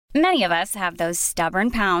Many of us have those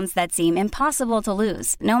stubborn pounds that seem impossible to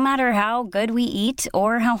lose, no matter how good we eat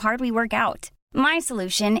or how hard we work out. My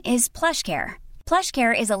solution is PlushCare.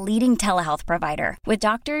 PlushCare is a leading telehealth provider with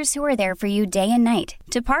doctors who are there for you day and night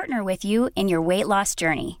to partner with you in your weight loss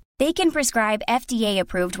journey. They can prescribe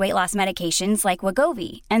FDA-approved weight loss medications like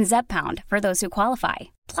Wegovy and Zepbound for those who qualify.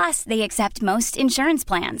 Plus, they accept most insurance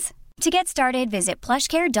plans. To get started, visit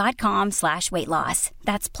plushcare.com/weightloss.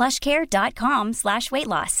 That's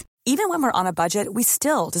plushcare.com/weightloss. Even when we're on a budget, we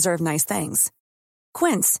still deserve nice things.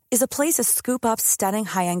 Quince is a place to scoop up stunning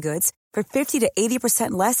high-end goods for 50 to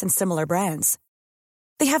 80% less than similar brands.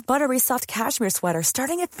 They have buttery soft cashmere sweaters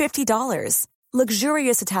starting at $50,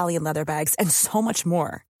 luxurious Italian leather bags, and so much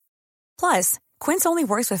more. Plus, Quince only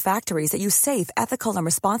works with factories that use safe, ethical, and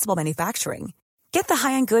responsible manufacturing. Get the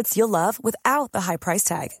high-end goods you'll love without the high price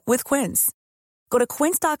tag with Quince. Go to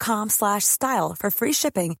quince.com/style for free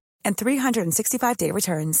shipping and 365-day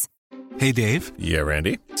returns. Hey, Dave. Yeah,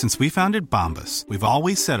 Randy. Since we founded Bombas, we've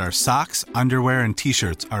always said our socks, underwear, and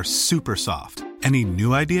T-shirts are super soft. Any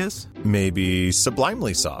new ideas? Maybe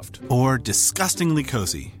sublimely soft. Or disgustingly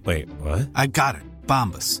cozy. Wait, what? I got it.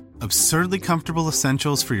 Bombas. Absurdly comfortable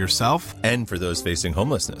essentials for yourself and for those facing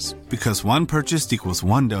homelessness. Because one purchased equals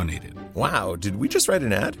one donated. Wow, did we just write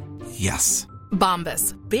an ad? Yes.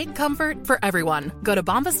 Bombas. Big comfort for everyone. Go to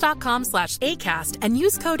bombas.com/ACAST and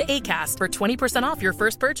use code ACAST for 20% off your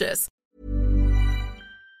first purchase.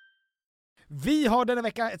 Vi har denna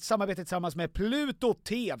vecka ett samarbete tillsammans med Pluto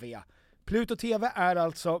TV. Pluto TV är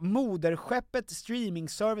alltså moderskeppet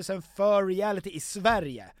streamingservicen för reality i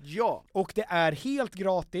Sverige. Ja. Och det är helt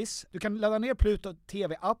gratis. Du kan ladda ner Pluto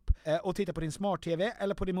TV-app och titta på din smart-tv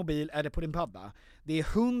eller på din mobil eller på din padda. Det är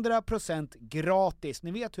 100% gratis.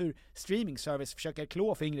 Ni vet hur streamingservice försöker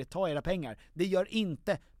klåfingrigt ta era pengar. Det gör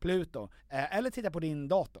inte Pluto. Eller titta på din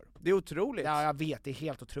dator. Det är otroligt. Ja, jag vet. Det är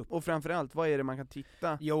helt otroligt. Och framförallt, vad är det man kan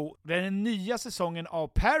titta? Jo, det är den nya säsongen av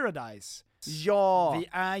Paradise. Ja! Vi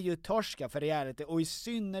är ju torska för reality och i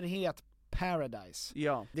synnerhet Paradise.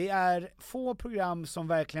 Ja. Det är få program som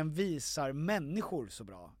verkligen visar människor så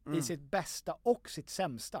bra. I sitt bästa och sitt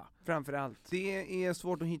sämsta. Framförallt. Det är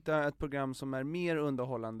svårt att hitta ett program som är mer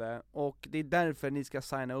underhållande. Och det är därför ni ska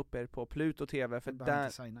signa upp er på Pluto TV. För det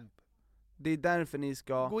är därför ni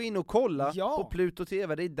ska gå in och kolla på Pluto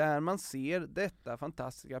TV. Det är där man ser detta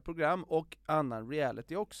fantastiska program och annan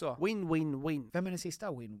reality också. Win, win, win. Vem är den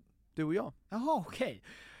sista win? Du och jag. Jaha, okej.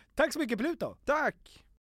 Tack så mycket Pluto. Tack!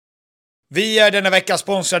 Vi är denna vecka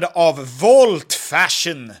sponsrade av Volt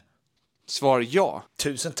Fashion. Svar ja.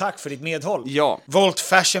 Tusen tack för ditt medhåll. Ja. Volt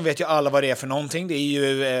Fashion vet ju alla vad det är för någonting. Det är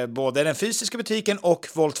ju både den fysiska butiken och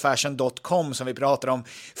voltfashion.com som vi pratar om.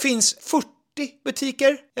 Finns 40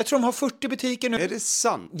 butiker. Jag tror de har 40 butiker nu. Är det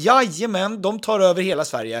sant? Jajamän, de tar över hela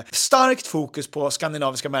Sverige. Starkt fokus på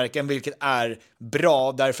skandinaviska märken, vilket är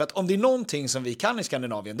bra. Därför att om det är någonting som vi kan i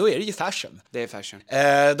Skandinavien, då är det ju fashion. Det är fashion.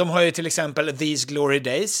 De har ju till exempel These Glory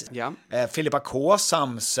Days, Filippa K,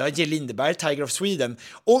 Samsö, J. Lindeberg, Tiger of Sweden.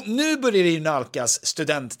 Och nu börjar det ju nalkas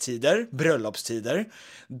studenttider, bröllopstider.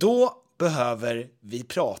 Då behöver vi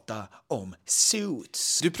prata om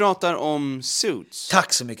Suits. Du pratar om Suits.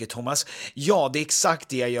 Tack så mycket Thomas. Ja, det är exakt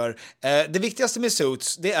det jag gör. Det viktigaste med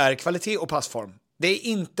Suits, det är kvalitet och passform. Det är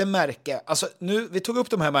inte märke. Alltså nu, vi tog upp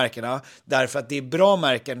de här märkena därför att det är bra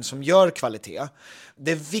märken som gör kvalitet.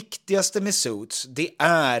 Det viktigaste med Suits, det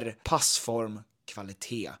är passform,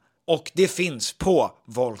 kvalitet. Och det finns på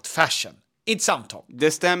Volt Fashion. I ett samtal.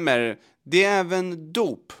 Det stämmer. Det är även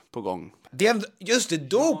dop på gång. Det är just det,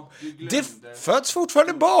 dop. Det föds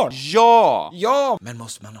fortfarande barn. Ja! Ja! Men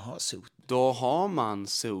måste man ha suit? Då har man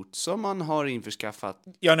suit som man har införskaffat.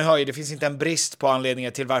 Ja, ni hör ju, det finns inte en brist på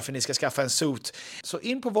anledningar till varför ni ska skaffa en suit. Så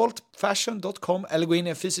in på voltfashion.com eller gå in i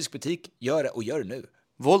en fysisk butik. Gör det och gör det nu.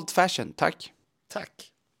 Volt Fashion, tack. Tack.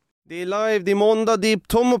 Det är live, det är måndag, det är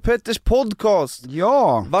Tom och Petters podcast.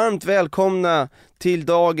 Ja. Varmt välkomna till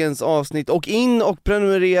dagens avsnitt och in och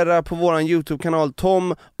prenumerera på våran YouTube-kanal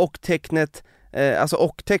Tom och Tecknet, alltså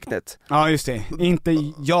och Tecknet. Ja just det,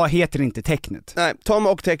 inte, jag heter inte Tecknet. Nej, Tom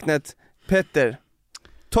och Tecknet, Petter.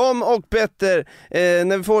 Tom och Petter,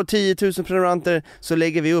 när vi får 10 000 prenumeranter så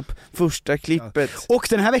lägger vi upp första klippet. Ja. Och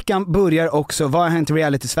den här veckan börjar också Vad har hänt i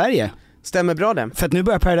reality Sverige? Stämmer bra det. För att nu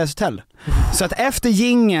börjar Paradise Hotel. Så att efter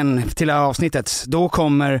jingeln till det här avsnittet, då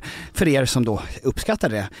kommer, för er som då uppskattar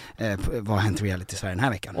det, Vad har hänt i reality Sverige den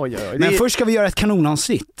här veckan. Oj. Men först ska vi göra ett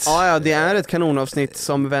kanonavsnitt. Ja, det är ett kanonavsnitt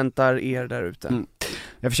som väntar er där ute.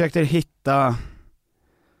 Jag försökte hitta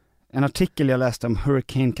en artikel jag läste om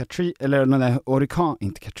Hurricane Katrina, eller den där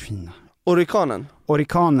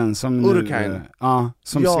Orikanen som nu,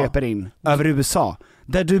 som sveper in över USA,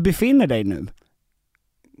 där du befinner dig nu.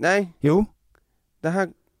 Nej. Jo. Det här...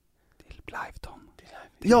 Det är live, Tom.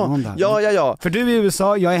 Ja. För du är i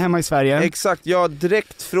USA, jag är hemma i Sverige. Exakt,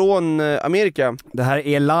 direkt från Amerika. Det här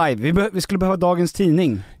är live, vi skulle behöva dagens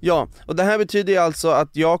tidning. Ja, och det här betyder alltså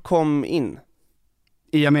att jag kom in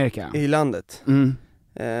i Amerika, i landet.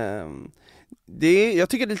 Jag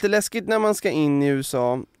tycker det är lite läskigt när man ska in i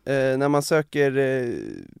USA, när man söker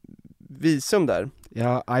visum där.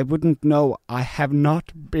 Ja, I wouldn't know, I have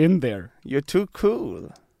not been there. You're too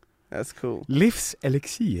cool. That's cool.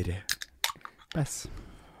 Livselixir. Bäst.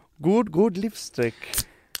 God livssträck.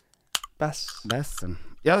 Bäst.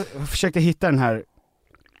 Jag försökte hitta den här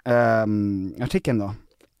artikeln då.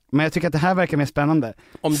 Men jag tycker att det här verkar mer spännande.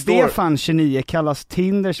 Stefan, 29, kallas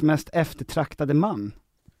Tinders mest eftertraktade man.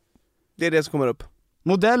 Det är det som kommer upp.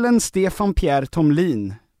 Modellen Stefan Pierre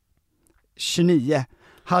Tomlin, 29,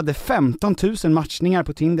 hade 15 000 matchningar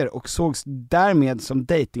på Tinder och sågs därmed som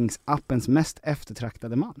datingsappens mest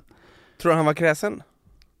eftertraktade man. Tror han var kräsen?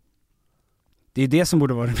 Det är det som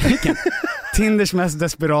borde vara rubriken. Tinders mest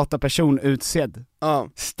desperata person utsedd. Ja.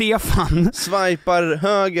 Stefan swipar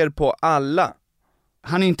höger på alla.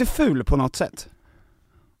 Han är inte ful på något sätt.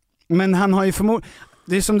 Men han har ju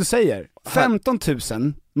det är som du säger, 15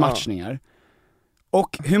 000 matchningar.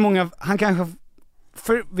 Och hur många, han kanske,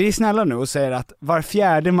 för vi är snälla nu och säger att var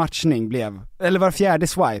fjärde matchning var fjärde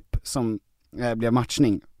swipe som blev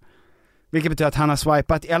matchning. Vilket betyder att han har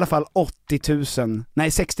swipat i alla fall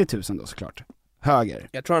 60 000 då såklart. Höger.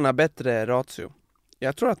 Jag tror han har bättre ratio.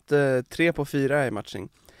 Jag tror att 3 på 4 är matchning.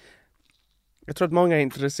 Jag tror att många är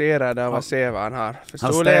intresserade av att se vad han har för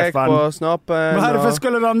storlek på snoppen. Varför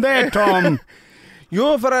skulle de det, Tom?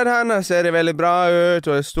 Jo, för att han ser det väldigt bra ut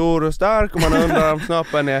och är stor och stark och man undrar om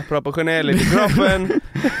snoppen är proportionell till kroppen.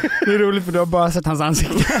 Det är roligt för du har bara sett hans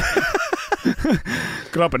ansikte.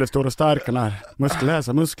 Kroppen är stor och stark, han har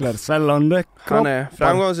muskler, svällande kropp. Han är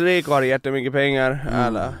framgångsrik och har jättemycket pengar.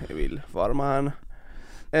 Alla vill forma han.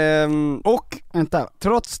 Och,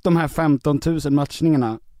 trots de här 15 000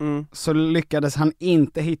 matchningarna så lyckades han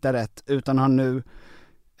inte hitta rätt, utan han nu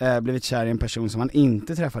blivit kär i en person som han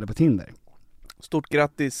inte träffade på Tinder. Stort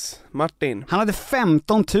grattis, Martin. Han hade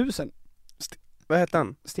 15 000. Vad heter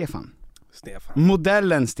han? Stefan.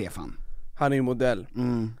 Modellen Stefan. Han är ju modell.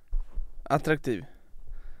 Attraktiv.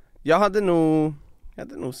 Jag hade nog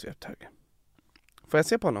svept höger. Får jag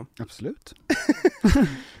se på honom? Absolut.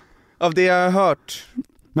 Av det jag har hört.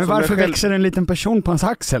 Men varför växer en liten person på hans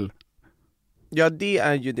axel? Ja, det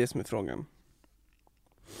är ju det som är frågan.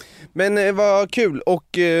 Men vad kul.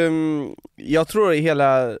 Och jag tror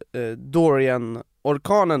hela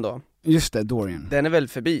Dorian-orkanen då. Just det, Dorian. Den är väl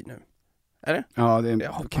förbi nu? Är det? Ja,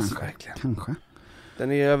 jag hoppas verkligen. Kanske.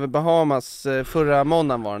 Den är över Bahamas. Förra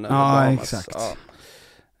måndagen var den över Bahamas. Exakt. Ja,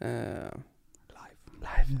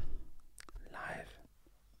 Live.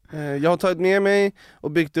 Jag har tagit med mig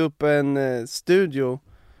och byggt upp en studio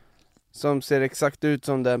som ser exakt ut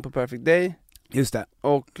som den på Perfect Day. Just det.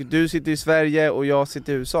 Och du sitter i Sverige och jag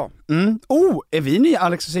sitter i USA. Är vi nya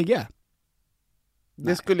Alex och Sigge?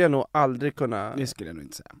 Det skulle jag nog aldrig kunna. Det skulle jag nog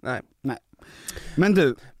inte säga. Nej.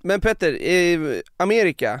 Men Petter, i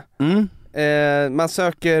Amerika, man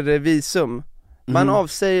söker visum. Man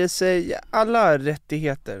avsäger sig alla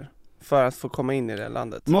rättigheter för att få komma in i det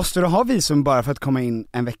landet. Måste du ha visum bara för att komma in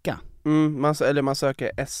en vecka? Man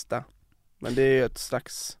söker ESTA. Men det är ju ett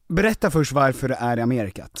slags... Berätta först varför du är i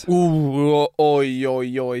Amerikat.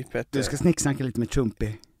 Oj, Petter. Du ska snicksnacka lite med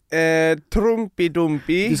Trumpy.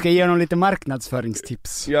 Trumpy-dumpy. Du ska ge honom lite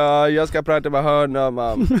marknadsföringstips. Ja, jag ska prata med honom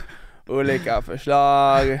om olika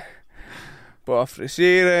förslag på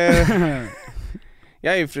frisyrer.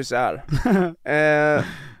 Jag är ju frisör.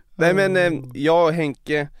 Jag och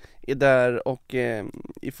Henke är där och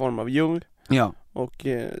i form av Jung. Ja. Och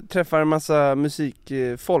träffar en massa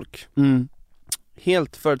musikfolk.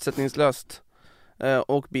 Helt förutsättningslöst.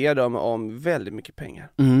 Och ber dem om väldigt mycket pengar.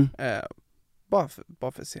 Bara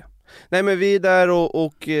för att se. Nej, men vi är där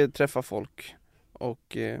och träffar folk.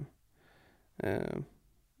 Och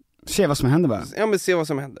se vad som händer bara. Ja, men se vad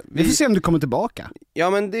som händer. Vi får se om du kommer tillbaka. Ja,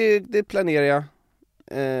 men det planerar jag.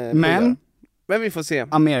 Men vi får se.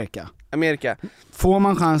 Amerika. Får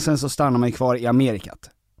man chansen så stannar man kvar i Amerikat.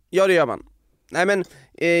 Ja, det gör man. Nej, men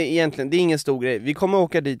egentligen, det är ingen stor grej. Vi kommer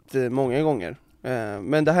åka dit många gånger.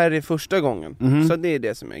 Men det här är första gången. Så det är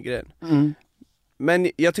det som är grejen.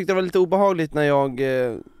 Men jag tyckte det var lite obehagligt när jag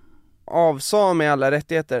avsa med alla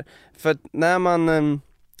rättigheter. För att när man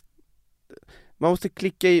måste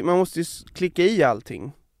klicka i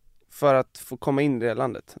allting för att få komma in i det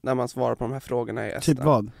landet. När man svarar på de här frågorna i ESTA. Typ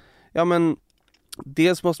vad? Ja, men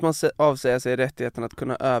dels måste man avsäga sig rättigheten att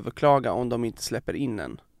kunna överklaga om de inte släpper in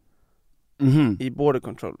en. i border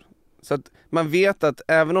control. Så att man vet att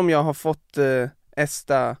även om jag har fått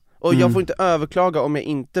ESTA, och jag får inte överklaga om jag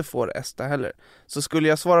inte får ESTA heller. Så skulle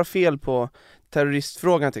jag svara fel på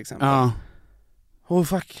terroristfrågan till exempel. Oh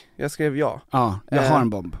fuck, jag skrev ja. Ja, jag har en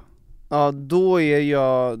bomb. Ja,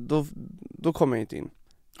 då kommer jag inte in.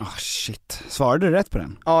 Shit. Svarade du rätt på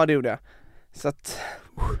den? Ja, det gjorde jag. Så att...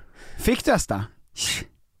 Fick du ESTA?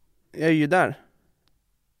 Jag är ju där.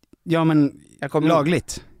 Ja, men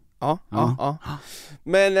lagligt. Ja.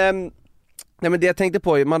 Men det jag tänkte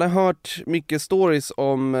på, man har hört mycket stories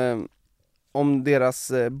om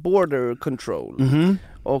deras border control.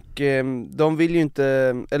 Och de vill ju inte,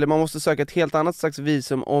 eller man måste söka ett helt annat slags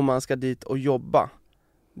visum om man ska dit och jobba.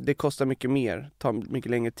 Det kostar mycket mer, tar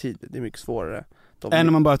mycket längre tid, det är mycket svårare. Än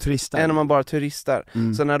om man bara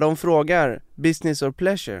turistar. Så när de frågar business or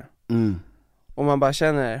pleasure, och man bara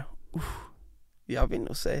känner, jag vill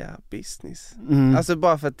nog säga business. Alltså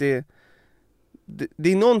bara för att det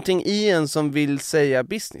är någonting i en som vill säga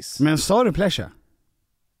business. Men sa du pleasure?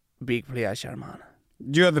 Big pleasure, man.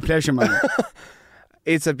 You're the pleasure man.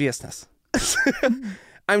 It's a business.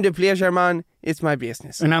 I'm the pleasure man, it's my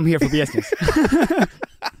business. And I'm here for business.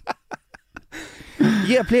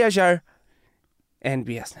 Yeah, pleasure and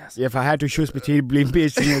business. If I had to choose between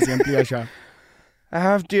business and pleasure, I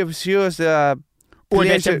have to choose pleasure.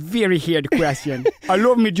 That's a very hard question. I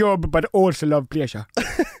love my job but also love pleasure.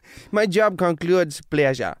 My job concludes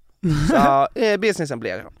pleasure. Så, business and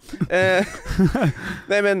pleasure.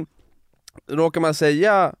 Nej, men råkar man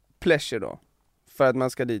säga pleasure då, för att man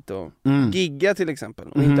ska dit och gigga till exempel,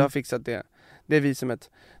 och inte har fixat det visumet,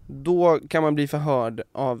 då kan man bli förhörd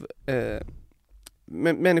av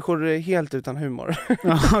människor helt utan humor.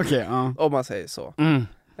 Om man säger så.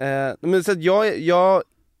 Men så att jag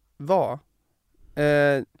var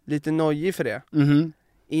lite nojig för det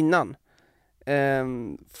innan.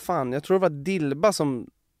 Jag tror det var Dilba som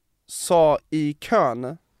sa i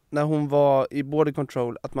kön när hon var i border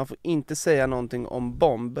control att man får inte säga någonting om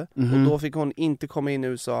bomb, och då fick hon inte komma in i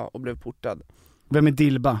USA och blev portad. Vem är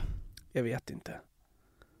Dilba? Jag vet inte.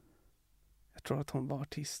 Jag tror att hon var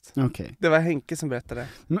artist. Okay. Det var Henke som berättade.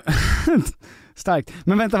 Starkt.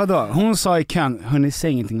 Men vänta, vadå? Hon sa i kön, hörni,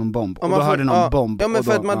 säg ingenting om bomb. Och då hörde någon bomb. Ja, men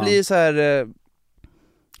för att man blir så här...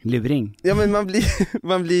 luring. Ja, men man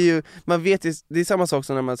blir ju, man vet ju, det är samma sak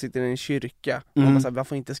som när man sitter i en kyrka och man säger, man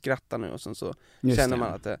får inte skratta nu, och så just känner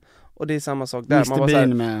man att det, och det är samma sak där. Man, så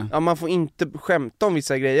här, ja, man får inte skämta om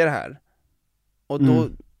vissa grejer här. Och då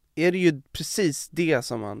är det ju precis det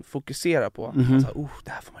som man fokuserar på. Man säger,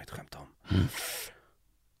 det här får man inte skämta om.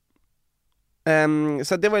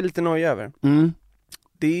 Så det var jag lite nöjd över.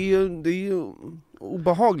 Det är ju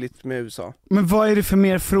obehagligt med USA. Men vad är det för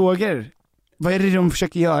mer frågor? Vad är det de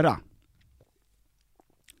försöker göra?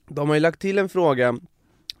 De har ju lagt till en fråga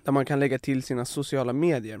där man kan lägga till sina sociala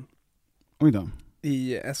medier. Oj då.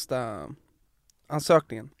 I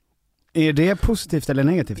ESTA-ansökningen. Är det positivt eller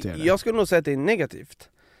negativt? Eller? Jag skulle nog säga att det är negativt.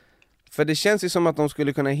 För det känns ju som att de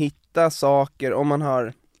skulle kunna hitta saker om man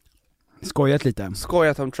har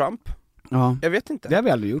skojat om Trump. Ja. Jag vet inte. Det har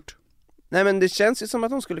vi aldrig gjort. Nej, men det känns ju som att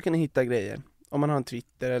de skulle kunna hitta grejer. Om man har en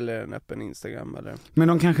Twitter eller en öppen Instagram eller... Men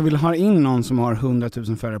de kanske vill ha in någon som har 100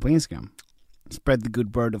 000 följare på Instagram. Spread the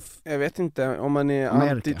good word of... Jag vet inte om man är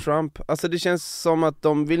anti-Trump. Alltså det känns som att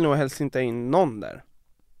de vill nog helst inte in någon där.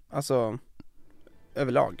 Alltså,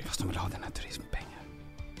 överlag. Fast de vill ha den här turismpengar.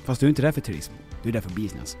 Fast du är inte där för turism. Du är där för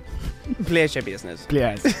business. Pleasure business.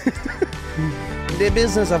 Pleasure. Det är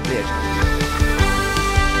business of pleasure.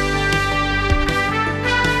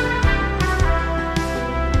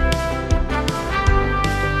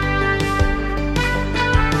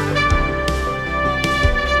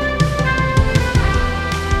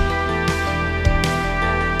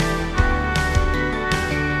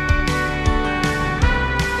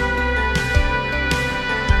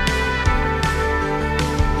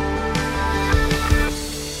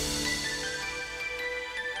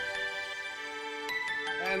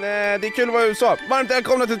 Det är kul att vara i USA. Varmt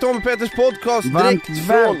välkomna till Tom Petters podcast direkt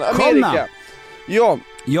från Amerika. Ja.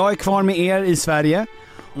 Jag är kvar med er i Sverige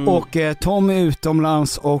och Tom är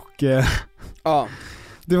utomlands och ja.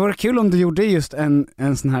 Det vore kul om du gjorde just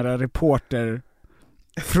en sån här reporter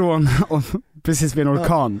från precis vid en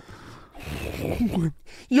orkan.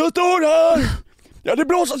 Jag står här! Ja, det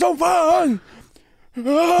blåser som fan!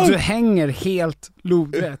 Du hänger helt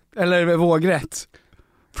lodrätt, eller vågrätt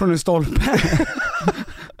från en stolpe.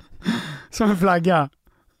 Som en flagga.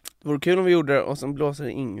 Det vore kul om vi gjorde det och sen blåser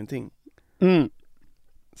det ingenting.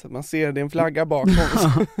 Så att man ser det är en flagga bakom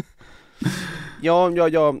oss. Ja.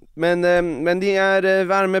 Men det är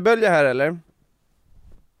värmebölja här, eller?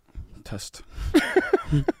 Töst.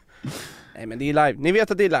 Nej men det är live, ni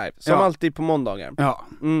vet att det är live, som alltid på måndagar. Ja,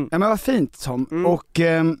 ja men vad fint Tom. Och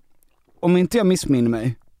om inte jag missminner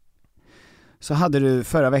mig så hade du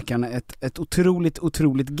förra veckan ett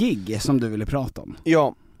otroligt gig som du ville prata om.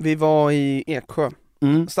 Ja, vi var i Eksjö,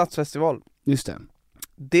 stadsfestival. Just det.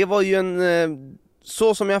 Det var ju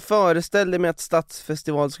så som jag föreställde mig att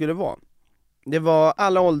stadsfestival skulle vara. Det var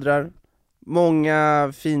alla åldrar,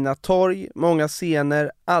 många fina torg, många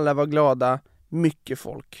scener, alla var glada, mycket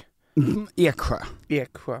folk.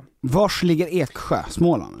 Eksjö. Vars ligger Eksjö?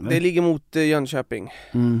 Småland eller? Det ligger mot Jönköping.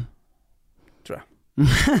 Tror jag.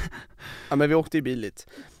 Ja men vi åkte i bil dit.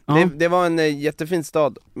 Det var en jättefin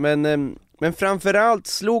stad. Men framförallt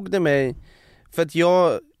slog det mig, för att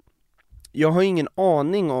jag har ingen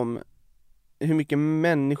aning om hur mycket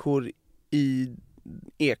människor i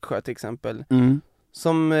Eksjö till exempel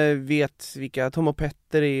som vet vilka Tom och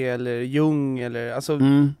Petter är, eller Jung, eller alltså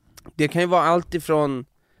det kan ju vara allt ifrån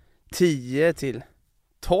 10 till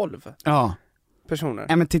 12 personer.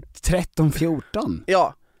 Ja men till 13-14.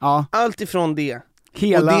 Ja, allt ifrån det.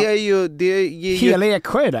 Hela, och det är ju, hela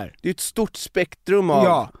Eksjö är där. Det är ett stort spektrum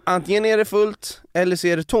av, antingen är det fullt eller så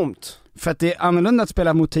är det tomt. För att det är annorlunda att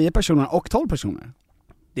spela mot 10 personer och 12 personer.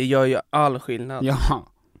 Det gör ju all skillnad.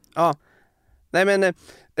 Ja. Nej men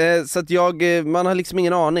så att man har liksom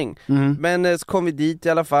ingen aning. Men så kom vi dit i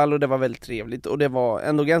alla fall och det var väldigt trevligt. Och det var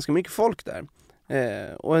ändå ganska mycket folk där.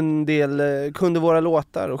 Och en del kunde våra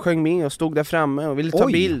låtar och sjöng med och stod där framme och ville ta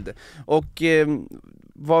bild. Och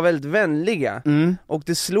var väldigt vänliga. Och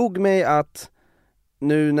det slog mig att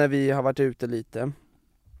nu när vi har varit ute lite,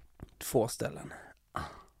 2 ställen.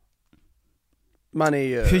 Man är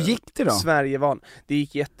ju hur gick det då? Sverigevan. Det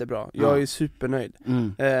gick jättebra. Jag är supernöjd.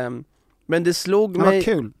 Men det slog mig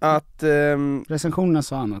kul att recensionerna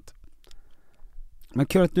sa annat. Men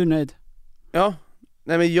kul att du är nöjd. Ja.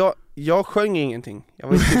 Nej men jag sjöng ingenting. Jag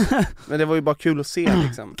var inte, men det var ju bara kul att se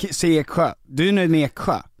liksom. Se Eksjö. Du är nöjd med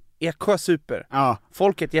Eksjö. Eksjö super. Ja.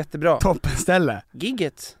 Folket jättebra. Toppen ställe.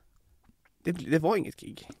 Gigget. Det var inget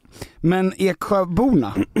gig. Men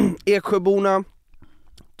Eksjöborna. Eksjöborna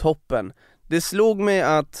toppen. Det slog mig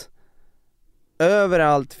att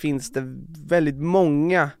överallt finns det väldigt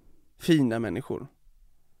många fina människor.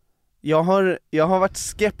 Jag har varit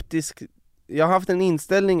skeptisk. Jag har haft en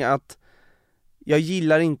inställning att jag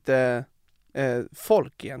gillar inte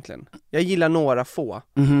folk egentligen. Jag gillar några få.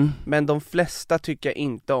 Men de flesta tycker jag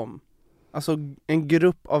inte om. Alltså en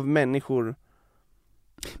grupp av människor.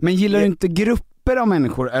 Men gillar du inte grupper av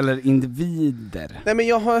människor eller individer? Nej men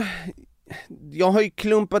jag har ju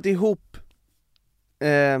klumpat ihop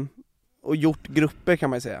och gjort grupper kan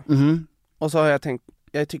man ju säga. Och så har jag tänkt,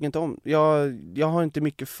 jag tycker inte om, jag har inte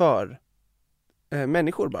mycket för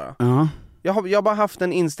människor bara. Jag har bara haft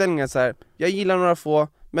en inställning så här, jag gillar några få,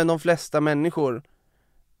 men de flesta människor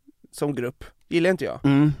som grupp gillar inte jag.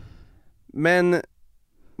 Men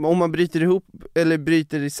om man bryter ihop eller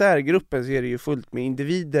bryter isär gruppen så är det ju fullt med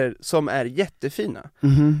individer som är jättefina.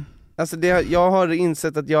 Alltså jag har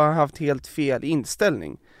insett att jag har haft helt fel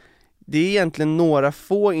inställning. Det är egentligen några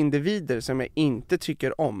få individer som jag inte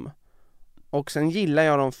tycker om. Och sen gillar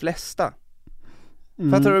jag de flesta.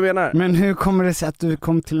 Fattar du vad jag menar? Men hur kommer det sig att du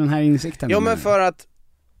kom till den här insikten? Ja men för att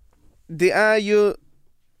det är ju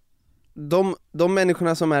de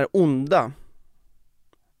människorna som är onda.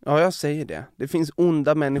 Ja jag säger det. Det finns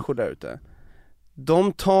onda människor där ute.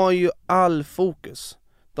 De tar ju all fokus.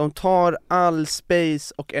 De tar all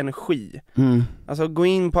space och energi. Alltså gå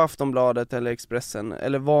in på Aftonbladet eller Expressen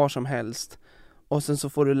eller var som helst. Och sen så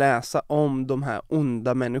får du läsa om de här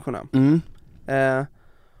onda människorna.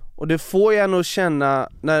 Och det får jag nog känna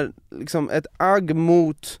när liksom ett agg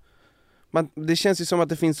mot det känns ju som att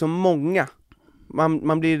det finns så många.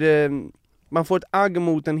 Man får ett agg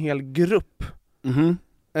mot en hel grupp.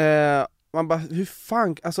 Man bara, hur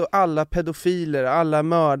fan, alltså alla pedofiler, alla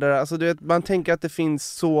mördare, alltså du vet, man tänker att det finns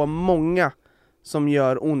så många som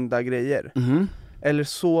gör onda grejer. Eller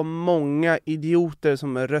så många idioter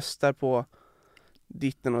som röstar på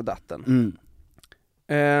ditten och datten.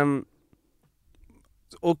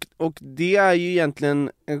 Och det är ju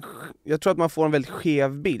egentligen jag tror att man får en väldigt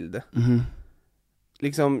skev bild.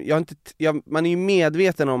 Liksom, man är ju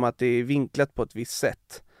medveten om att det är vinklat på ett visst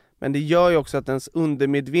sätt. Men det gör ju också att ens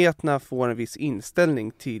undermedvetna får en viss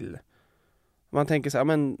inställning till. Man tänker så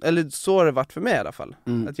här, eller så har det varit för mig i alla fall.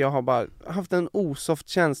 Att jag har bara haft en osoft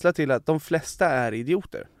känsla till att de flesta är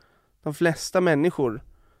idioter. De flesta människor,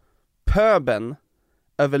 pöben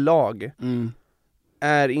överlag,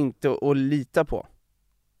 är inte att lita på.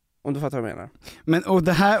 Om du fattar vad jag menar. Men och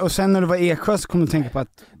det här, och sen när du var Eksjö så kom du tänka på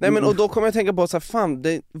att... Nej men och då kommer jag tänka på så här, fan,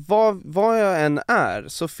 vad jag än är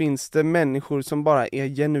så finns det människor som bara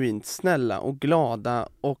är genuint snälla och glada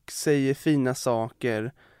och säger fina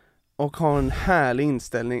saker och har en härlig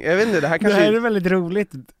inställning. Jag vet inte, det här kanske... Det här är väldigt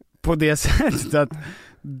roligt på det sättet att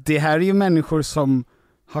det här är ju människor som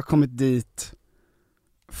har kommit dit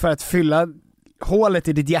för att fylla hålet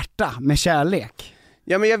i ditt hjärta med kärlek.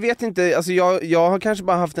 Ja men jag vet inte, alltså jag har kanske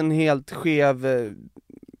bara haft en helt skev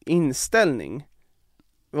inställning.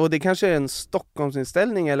 Och det kanske är en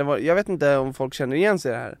Stockholmsinställning eller vad, jag vet inte om folk känner igen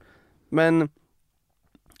sig i det här.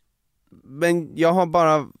 Men jag har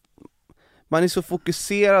bara, man är så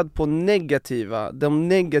fokuserad på de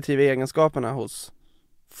negativa egenskaperna hos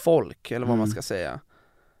folk, eller vad man ska säga.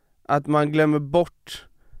 Att man glömmer bort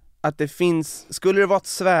att det finns, skulle det vara ett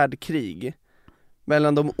svärdkrig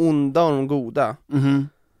mellan de onda och de goda,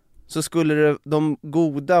 så skulle de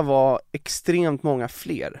goda vara extremt många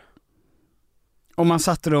fler. Om man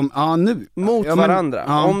satte dem, mot varandra.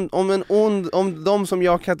 Ja. Om de som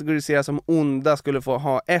jag kategoriserar som onda skulle få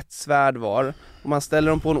ha ett svärd var, och man ställer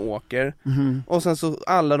dem på en åker, och sen så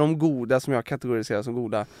alla de goda som jag kategoriserar som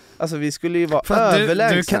goda, alltså vi skulle ju vara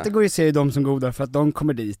överlägsna. Du kategoriserar ju dem som goda för att de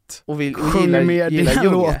kommer dit och sjunger med dina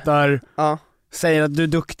låtar, säger att du är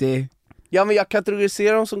duktig. Ja men jag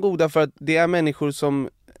kategoriserar dem som goda för att det är människor som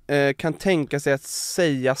kan tänka sig att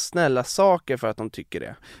säga snälla saker för att de tycker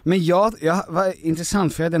det. Men jag var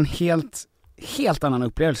intressant för jag hade en helt annan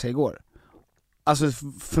upplevelse igår. Alltså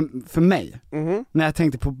för mig. När jag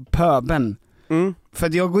tänkte på pöben. För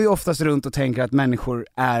att jag går ju oftast runt och tänker att människor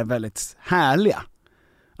är väldigt härliga.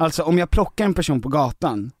 Alltså om jag plockar en person på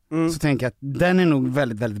gatan så tänker jag att den är nog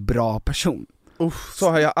väldigt, väldigt bra person. Så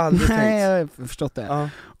har jag aldrig tänkt. Nej, jag har förstått det. Ja.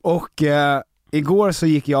 Och igår så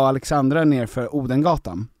gick jag och Alexandra ner för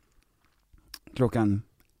Odengatan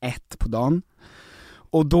 1:00 på dagen.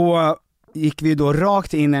 Och då gick vi då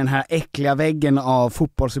rakt in i den här äckliga väggen av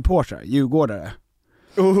fotbollssupportrar, djurgårdare,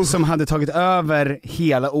 som hade tagit över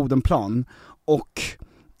hela Odenplan och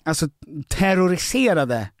alltså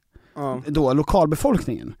terroriserade då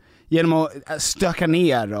lokalbefolkningen genom att stöka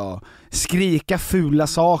ner och skrika fula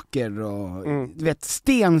saker och du vet,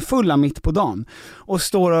 stenfulla mitt på dagen och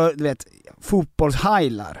står och du vet,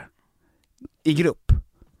 fotbollshajlar i grupp.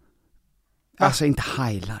 Alltså inte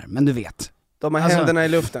hajlar, men du vet. De har händerna i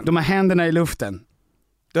luften. De har händerna i luften.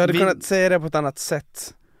 Du hade kunnat säga det på ett annat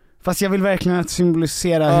sätt. Fast jag vill verkligen att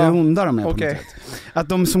symbolisera hur onda de är på något sätt. Att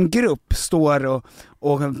de som grupp står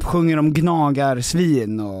och sjunger om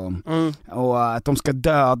gnagarsvin och att de ska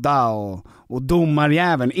döda och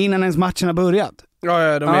domarjäveln innan ens matchen har börjat.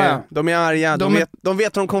 Ja, de är arga, de vet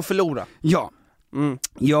att de kommer förlora. Ja.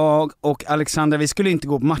 Jag och Alexandra, vi skulle inte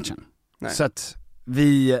gå på matchen. Nej. Så att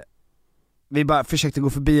vi bara försökte gå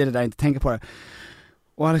förbi det där, inte tänka på det.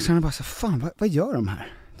 Och Alexandra bara så, fan vad gör de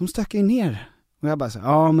här? De stökar ju ner. Och jag bara så,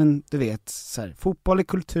 ja men du vet så här, fotboll är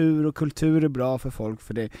kultur och kultur är bra för folk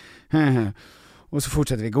för det. Och så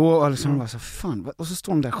fortsätter vi gå och Alexandra bara så, fan, och så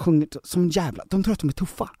står de där och sjunger som jävla, de tror att de är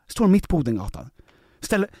tuffa. Står mitt på Odengatan.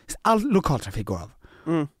 All lokaltrafik går av.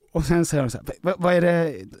 Och sen säger de så här, vad är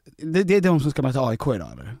det? Det är de som ska möta AIK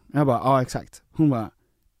idag eller? Jag bara, ja exakt. Hon bara,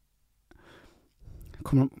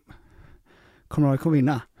 kommer AIK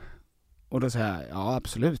vinna? Och då säger jag, ja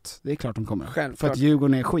absolut, det är klart de kommer. Självklart. För att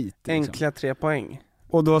Djurgården är skit. Liksom. Enkla 3 poäng.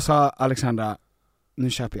 Och då sa Alexandra, nu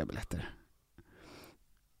köper jag biljetter.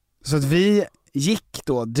 Så att vi gick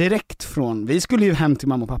då direkt från, vi skulle ju hem till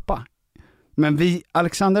mamma och pappa. Men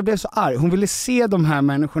Alexandra blev så arg, hon ville se de här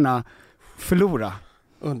människorna förlora.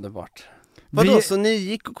 Underbart. Vadå, så ni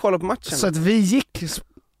gick och kollade på matchen? Så att vi gick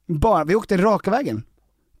vi åkte raka vägen.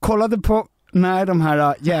 Kollade på när de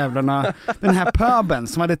här jävlarna, den här pöben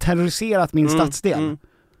som hade terroriserat min stadsdel.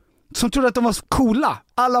 Som trodde att de var coola.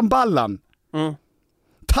 Allan Ballan.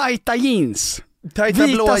 Tajta jeans. Tajta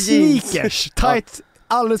vita blåa sneakers. Tajt,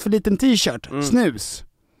 alldeles för liten t-shirt. Snus.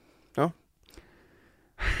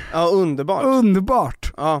 Ja, underbart.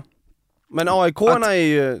 Underbart. Ja. Men AIK-arna är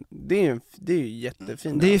ju, det är ju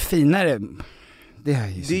jättefina. Det är ju finare. Det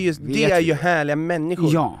är ju härliga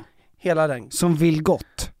människor. Ja. Hela den. Som vill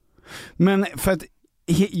gott. Men för att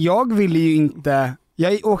jag ville ju inte,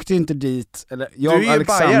 jag åkte ju inte dit, eller jag och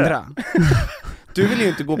Alexandra. Du vill ju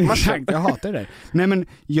inte gå på matchen. Jag hatar det där. Nej men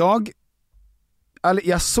jag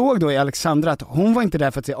såg då i Alexandra att hon var inte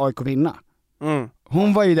där för att se AIK vinna.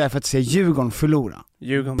 Hon var ju där för att se Djurgården förlora.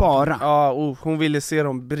 Bara. Ja, hon ville se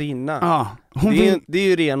dem brinna. Ja, det är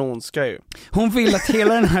ju ren ondska ju. Hon vill att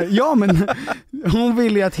hela den här, hon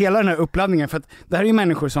vill ju att hela den här uppladdningen, för att det här är ju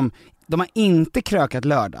människor som, de har inte krökat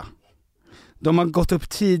lördag. de har gått upp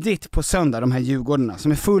tidigt på söndag, de här Djurgårdarna,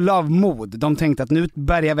 som är fulla av mod. De tänkte att nu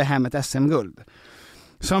bärgar vi hem ett SM-guld.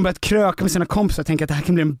 Så de börjat kröka med sina kompisar och tänka att det här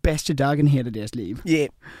kan bli den bästa dagen i hela deras liv.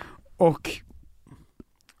 Yeah.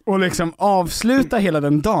 Och liksom avsluta hela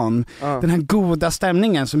den dagen, den här goda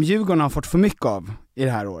stämningen som Djurgården har fått för mycket av i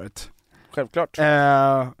det här året. Självklart.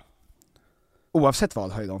 Oavsett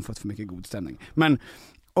vad har ju de fått för mycket god stämning. Men,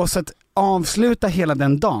 och så att avsluta hela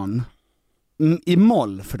den dagen i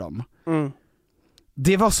moll för dem.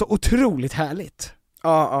 Det var så otroligt härligt.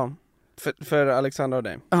 Ja. För Alexandra och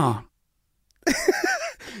dig. Ja.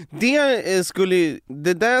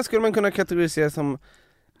 Det där skulle man kunna kategorisera som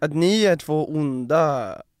att ni är två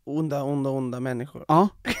onda människor. Ja.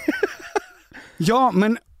 Ja,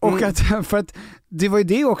 men och att, för att det var ju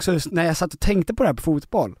det också när jag satt och tänkte på det här på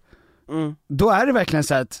fotboll. Då är det verkligen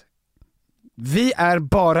så att vi är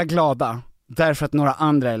bara glada därför att några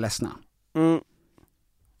andra är ledsna.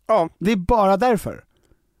 Ja. Det är bara därför.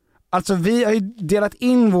 Alltså vi har ju delat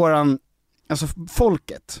in alltså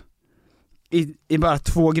folket i bara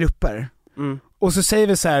 2 grupper. Och så säger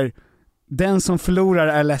vi så här: den som förlorar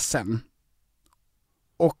är ledsen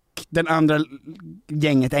och den andra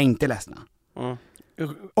gänget är inte ledsna.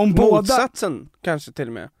 Om motsatsen kanske till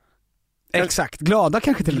och med. Exakt, glada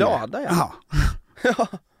kanske till och med. Glada, ja.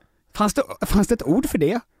 Fanns det ett ord för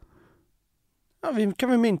det? Ja, vi kan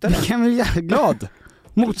väl mynta det. Vi kan väl göra glad.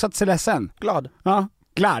 Motsats till ledsen. Glad. Ja,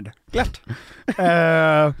 glad. Glatt.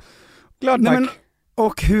 Glad, nej, men,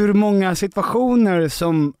 och hur många situationer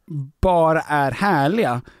som bara är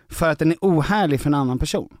härliga för att den är ohärlig för en annan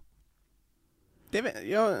person. Det vet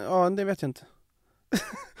jag inte.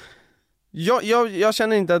 jag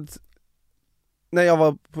känner inte att när jag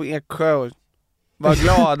var på Eksjö och var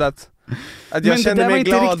glad att jag kände mig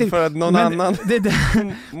glad riktigt, för att någon annan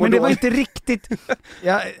men det var inte riktigt.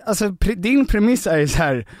 Ja, alltså din premiss är så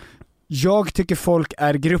här: jag tycker folk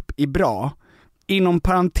är grupp i bra, inom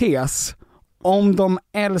parentes, om de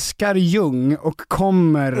älskar Jung och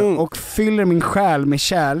kommer och fyller min själ med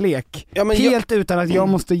kärlek, helt utan att jag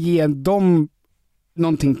måste ge dem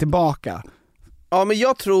någonting tillbaka. Ja, men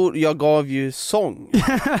jag tror jag gav ju sång,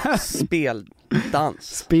 spel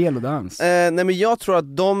och dans. Nej, men jag tror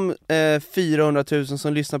att de 400 000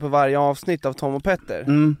 som lyssnar på varje avsnitt av Tom och Petter,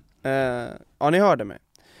 ja, ni hörde mig.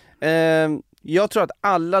 Jag tror att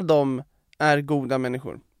alla de är goda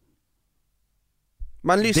människor.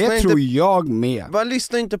 Tror jag med. Man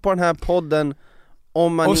lyssnar inte på den här podden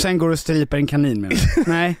om man... Och sen går och stryper en kanin med.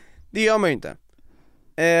 Nej. Det gör man ju inte.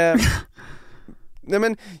 Nej,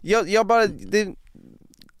 men jag bara...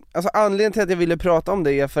 Alltså anledningen till att jag ville prata om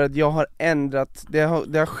det är för att jag har ändrat... Det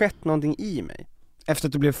har skett någonting i mig. Efter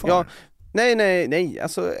att du blev far? Ja, nej.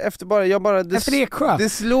 Alltså efter Eksjö. Det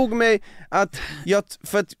slog mig att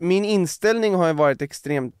för att min inställning har ju varit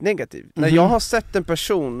extremt negativ. När jag har sett en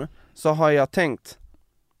person så har jag tänkt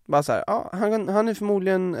bara så här, ja, han är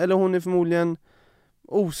förmodligen, eller hon är förmodligen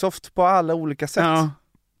osoft på alla olika sätt. Ja.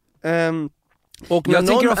 Och jag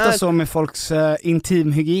tänker ofta så med folks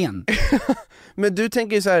intimhygien. Men du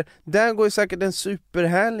tänker ju så här, där går ju säkert en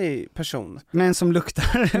superhärlig person. Men som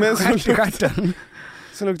luktar stjärten.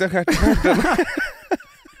 Som luktar stjärten.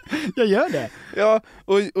 Jag gör det. Ja,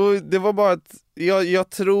 och det var bara att jag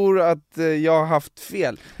tror att jag har haft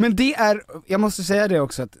fel. Men det är, jag måste säga det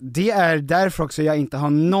också, att det är därför också jag inte har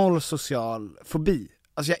noll social fobi.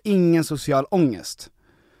 Alltså jag har ingen social ångest.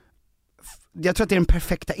 Jag tror att det är den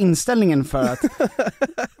perfekta inställningen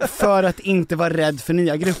för att inte vara rädd för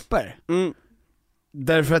nya grupper.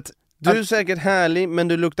 Därför att du är säkert härlig, men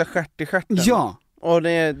du luktar stjärt i stjärten. Ja. Och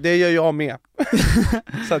det gör jag med.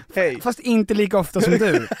 Så att, hej. Fast inte lika ofta som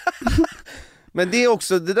du. Men det är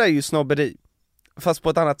också, det där är ju snobberi. Fast på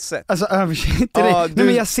ett annat sätt. Alltså översitter dig. Nej,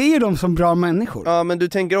 men jag ser ju dem som bra människor. Ja, men du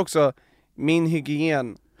tänker också, min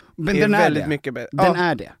hygien men är den väldigt mycket bättre. Den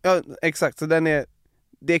är det. Ja, exakt. Så det är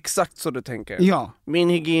exakt så du tänker. Ja. Min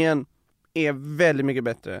hygien är väldigt mycket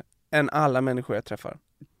bättre än alla människor jag träffar.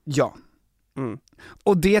 Ja.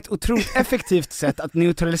 Och det är ett otroligt effektivt sätt att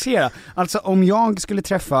neutralisera. Alltså om jag skulle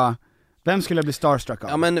träffa, vem skulle jag bli starstruck av?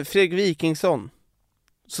 Ja, men Fredrik Wikingsson.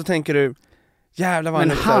 Så tänker du, jävlar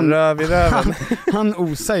vad han röv i röven. Han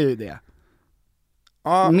osar ju det.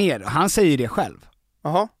 Ja. Mer, han säger det själv.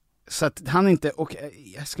 Jaha. Så att han inte, och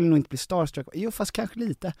jag skulle nog inte bli starstruck. Jo, fast kanske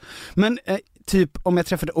lite. Men typ om jag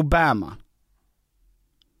träffade Obama.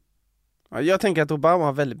 Ja, jag tänker att Obama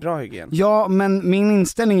har väldigt bra hygien. Ja, men min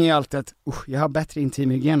inställning är alltid att jag har bättre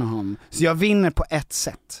intimhygien än honom. Så jag vinner på ett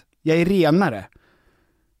sätt. Jag är renare.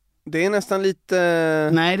 Det är nästan lite...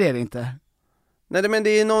 Nej, det är det inte. Nej, men det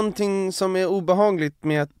är någonting som är obehagligt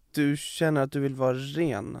med att du känner att du vill vara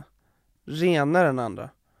ren. Renare än andra.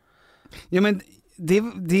 Ja men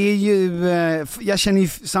det är ju, jag känner ju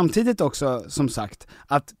samtidigt också som sagt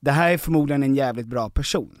att det här är förmodligen en jävligt bra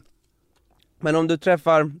person. Men om du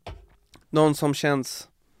träffar någon som känns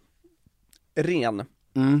ren,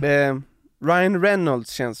 Ryan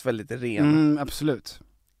Reynolds känns väldigt ren. Absolut.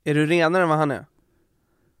 Är du renare än vad han är?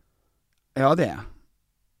 Ja det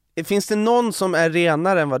är. Finns det någon som är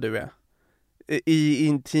renare än vad du är? I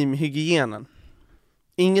intimhygienen?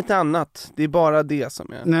 Inget annat, det är bara det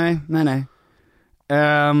som är. Nej.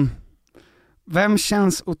 Vem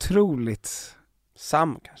känns otroligt?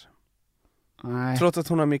 Sam kanske. Nej. Trots att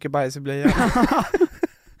hon har mycket bajs i blöjan.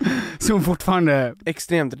 Så hon fortfarande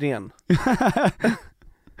extremt ren.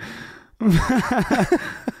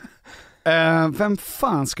 Vem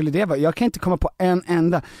fan skulle det vara? Jag kan inte komma på en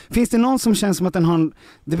enda. Finns det någon som känns som att den har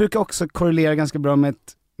det brukar också korrelera ganska bra med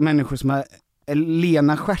människor som har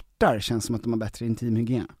lena stjärtar, känns som att de har bättre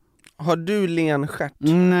intimhygien. Har du len stjärt?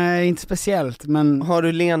 Nej, inte speciellt, men... Har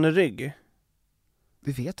du len rygg?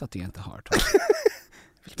 Du vet att det inte har.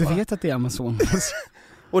 Du vet att det är Amazonas.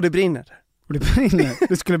 Och det brinner.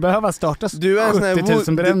 Det skulle behöva startas 70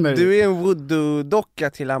 000 bränder. Du är en voodoo-docka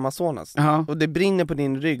till Amazonas. Ja. Och det brinner på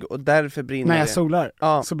din rygg och därför brinner det. När jag solar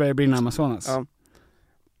så börjar det brinna Amazonas. Ja.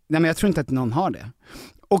 Nej men jag tror inte att någon har det.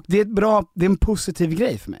 Och det är en positiv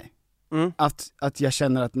grej för mig. Att jag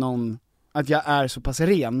känner att jag är så pass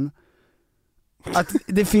ren. Att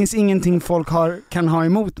det finns ingenting folk kan ha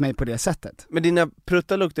emot mig på det sättet. Men dina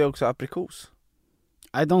pruttar luktar också aprikos.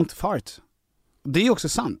 I don't fart. Det är ju också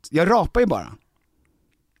sant. Jag rapar ju bara.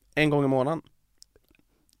 En gång i månaden.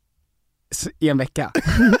 I en vecka.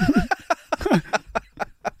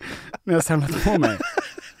 När jag samlat på mig.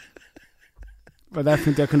 Det var därför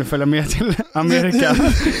inte jag kunde följa med till Amerika.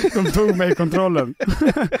 De tog mig i kontrollen.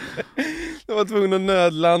 De var tvungna att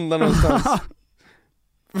nödlanda någonstans.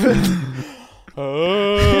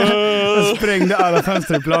 Jag sprängde alla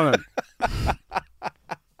fönster i planen.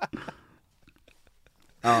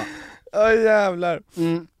 Ja. Jävlar.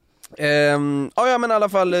 Ja men i alla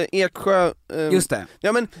fall Eksjö. Just det.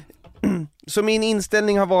 Ja men så min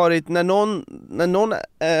inställning har varit när någon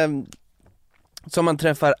som man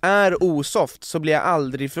träffar är osoft så blir jag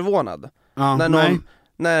aldrig förvånad. När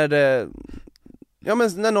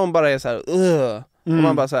någon bara är så här och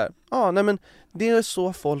man bara så här, nej men det är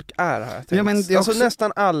så folk är här. Ja, men det är alltså också...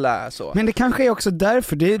 nästan alla är så. Men det kanske är också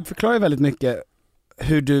därför, det förklarar väldigt mycket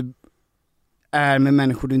hur du är med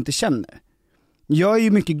människor du inte känner. Jag är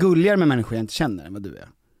ju mycket gulligare med människor jag inte känner än vad du är.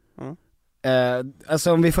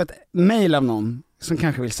 Alltså om vi får ett mail av någon som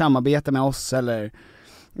kanske vill samarbeta med oss, eller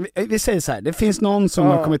vi säger så här, det finns någon som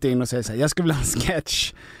har kommit in och säger så här, jag skulle vilja ha en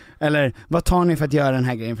sketch, eller vad tar ni för att göra den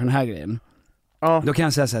här grejen för den här grejen? Då kan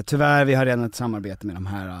jag säga så här, tyvärr vi har redan ett samarbete med de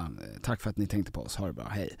här, tack för att ni tänkte på oss, ha det bra,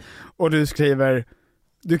 hej. Och du skriver,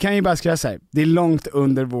 du kan ju bara skriva så här, det är långt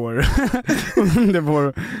under vår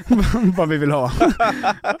vad vi vill ha.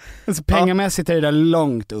 Alltså pengamässigt är det där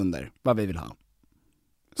långt under vad vi vill ha.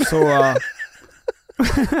 Så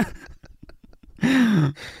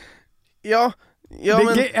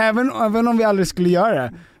även om vi aldrig skulle göra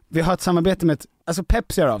det, vi har ett samarbete med alltså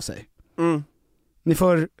Pepsi gör av sig. Ni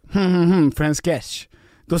får för en sketch.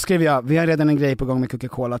 Då skriver jag, vi har redan en grej på gång med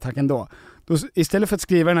Coca-Cola, tack ändå. Då, istället för att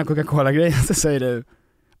skriva den här Coca-Cola-grejen så säger du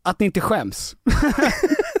att ni inte skäms.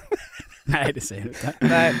 Nej, det säger du inte.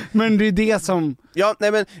 Nej. Men det är det som... Ja,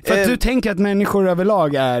 nej men... För att du tänker att människor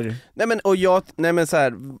överlag är... Nej men så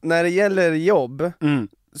här, när det gäller jobb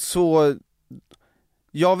så...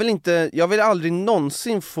 Jag vill aldrig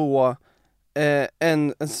någonsin få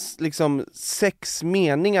en liksom 6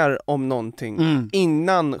 meningar om någonting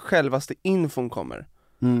innan självaste infon kommer.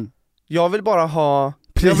 Jag vill bara ha...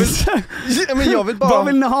 Jag vill bara... Vad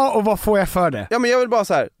vill ni ha och vad får jag för det? Ja men jag vill bara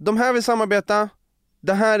så här, de här vill samarbeta,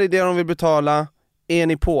 det här är det de vill betala, är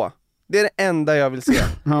ni på? Det är det enda jag vill se.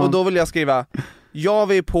 Och då vill jag skriva, jag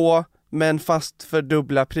vill på men fast för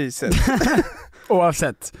dubbla priset.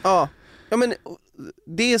 Oavsett. Ja men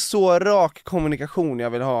det är så rak kommunikation jag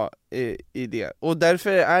vill ha i det. Och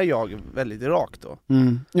därför är jag väldigt rak då.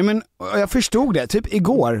 Ja men jag förstod det, typ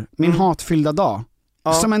igår, min hatfyllda dag.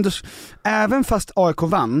 Som ändå, även fast AIK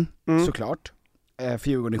vann, såklart, för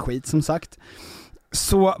Djurgården är skit som sagt,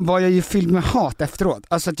 så var jag ju fylld med hat efteråt.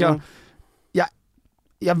 Alltså att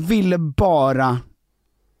jag ville bara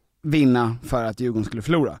vinna för att Djurgården skulle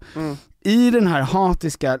förlora. I den här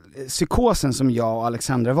hatiska psykosen som jag och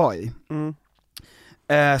Alexandra var i,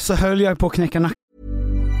 så höll jag på att knäcka nacken.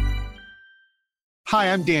 Hi,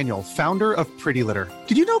 I'm Daniel, founder of Pretty Litter.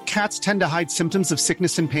 Did you know cats tend to hide symptoms of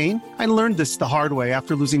sickness and pain? I learned this the hard way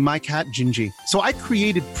after losing my cat, Gingy. So I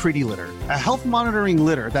created Pretty Litter, a health monitoring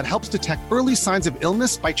litter that helps detect early signs of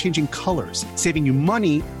illness by changing colors, saving you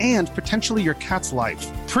money and potentially your cat's life.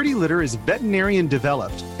 Pretty Litter is veterinarian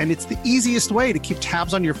developed, and it's the easiest way to keep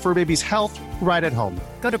tabs on your fur baby's health right at home.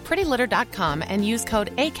 Go to prettylitter.com and use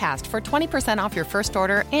code ACAST for 20% off your first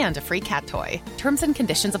order and a free cat toy. Terms and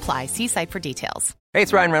conditions apply. See site for details. Hey,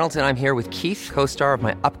 it's Ryan Reynolds, and I'm here with Keith, co-star of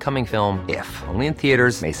my upcoming film, If, only in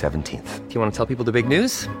theaters May 17th. Do you want to tell people the big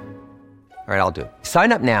news? All right, I'll do it.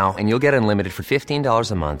 Sign up now and you'll get unlimited for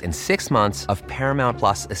 $15 a month and 6 months of Paramount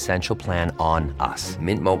Plus Essential Plan on us.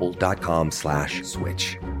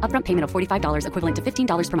 MintMobile.com/switch. Upfront payment of $45 equivalent to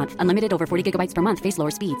 $15 per month. Unlimited over 40 gigabytes per month. Face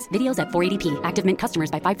lower speeds. Videos at 480p. Active Mint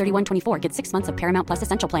customers by 531.24 get 6 months of Paramount Plus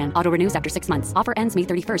Essential Plan. Auto renews after 6 months. Offer ends May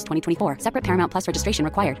 31st, 2024. Separate Paramount Plus registration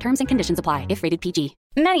required. Terms and conditions apply if rated PG.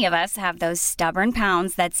 Many of us have those stubborn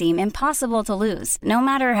pounds that seem impossible to lose, no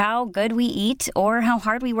matter how good we eat or how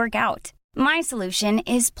hard we work out. My solution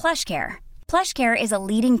is PlushCare. PlushCare is a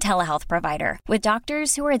leading telehealth provider with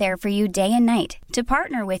doctors who are there for you day and night to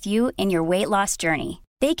partner with you in your weight loss journey.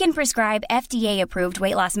 They can prescribe FDA-approved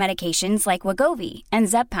weight loss medications like Wegovy and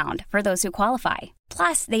Zepbound for those who qualify.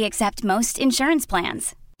 Plus, they accept most insurance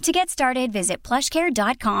plans. To get started, visit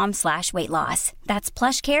plushcare.com/weightloss. That's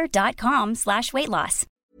plushcare.com/weightloss.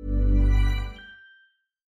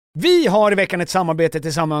 Vi har i veckan ett samarbete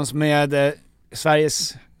tillsammans med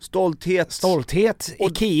Sveriges stolthet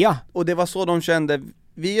IKEA. Och det var så de kände,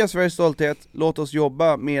 vi är Sveriges stolthet, låt oss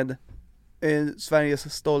jobba med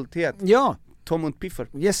Sveriges stolthet. Ja. Tom und Piffer.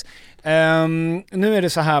 Yes. Nu är det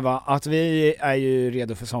så här att vi är ju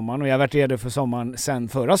redo för sommaren och jag har varit redo för sommaren sedan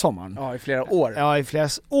förra sommaren. Ja, i flera år. Ja, i flera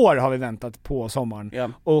år har vi väntat på sommaren. Ja.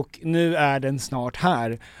 Och nu är den snart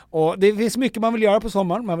här. Och det finns mycket man vill göra på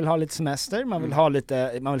sommaren. Man vill ha lite semester, man vill ha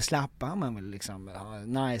lite, man vill slappa, man vill liksom ha ett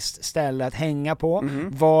nice ställe att hänga på.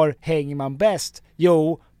 Var hänger man bäst?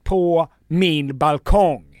 Jo, på min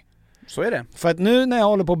balkong. Så är det. För att nu när jag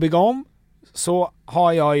håller på att bygga om så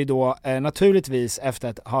har jag ju då naturligtvis efter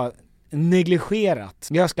att ha negligerat.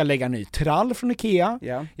 Jag ska lägga ny trall från IKEA.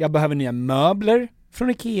 Yeah. Jag behöver nya möbler från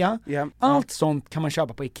IKEA. Yeah. Allt sånt kan man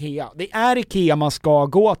köpa på IKEA. Det är IKEA man ska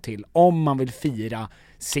gå till om man vill fira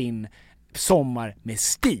sin sommar med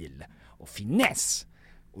stil och finess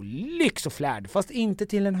och lyx och flärd, fast inte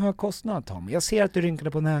till en hög kostnad, Tom. Jag ser att du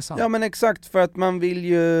rynkade på näsan. Ja, men exakt, för att man vill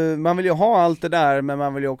ju ha allt det där, men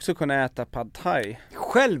man vill ju också kunna äta pad thai.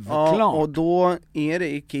 Självklart. Ja, och då är det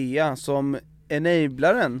IKEA som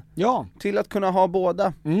enablaren till att kunna ha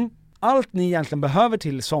båda. Allt ni egentligen behöver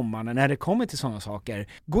till sommaren när det kommer till sådana saker.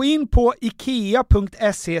 Gå in på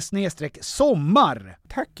ikea.se/sommar.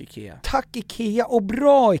 Tack IKEA. Tack IKEA och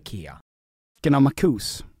bra IKEA.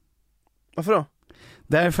 Marcus. Varför då?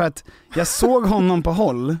 Därför att jag såg honom på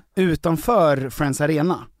håll utanför Friends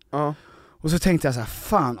Arena. Och så tänkte jag så här,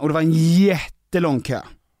 fan, och det var en jättelång kö.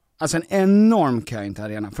 Alltså en enorm kö in till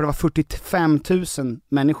arenan, för det var 45 000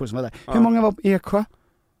 människor som var där. Hur många var i Eksjö?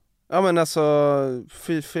 Ja, men alltså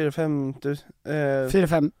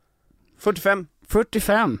 4-5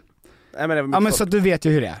 45. Nej, men ja, men så du vet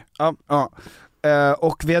ju hur det är. Ja.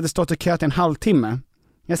 Och vi hade stått i kö till en halvtimme.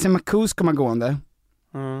 Jag ser Marcus komma gående.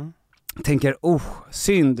 Tänker,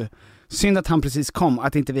 synd att han precis kom,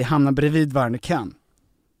 att inte vi hamnar bredvid varandra i kön.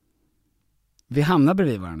 Vi hamnar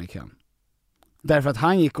bredvid varandra i kön. Därför att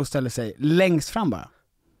han gick och ställde sig längst fram bara.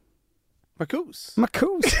 Marcus.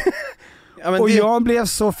 Ja, och jag blev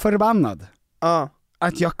så förbannad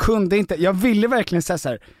att jag kunde inte, jag ville verkligen säga så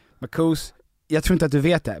här: Marcus, jag tror inte att du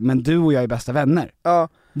vet det, men du och jag är bästa vänner.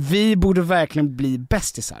 Vi borde verkligen bli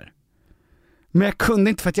bästisar. Men jag kunde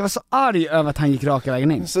inte, för att jag var så arg över att han gick raka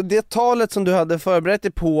vägen in. Så det talet som du hade förberett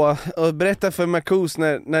dig på och berätta för Marcus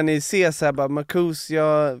när ni ser så här, bara, Marcus,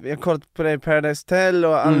 jag har kollat på dig i Paradise Hotel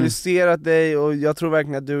och analyserat dig, och jag tror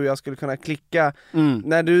verkligen att du och jag skulle kunna klicka.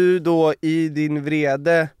 När du då i din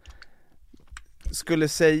vrede skulle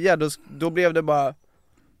säga, då blev det bara: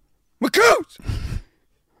 Marcus!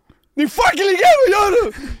 Ni fucking ligger, vad gör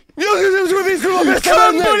du? Jag tror vi skulle vara bästa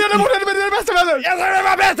vänner! Jag började med dina bästa vänner! Jag tror vi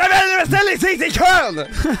var bästa vänner med ställningssikt i kön!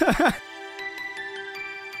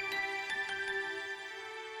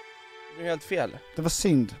 Det är helt fel. Det var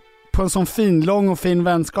synd. På en sån fin, lång och fin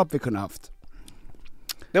vänskap vi kunde haft.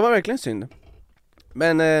 Det var verkligen synd.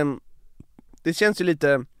 Men det känns ju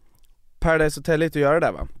lite Paradise Hoteligt att göra det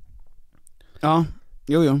där, va? Ja,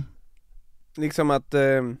 jo. Liksom att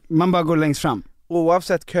man bara går längst fram.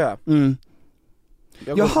 Oavsett kö.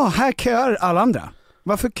 Jaha, här kör alla andra.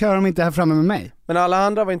 Varför kör de inte här framme med mig? Men alla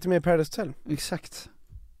andra var inte med i Paradise Hotel.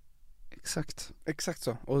 Exakt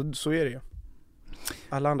så, och så är det ju.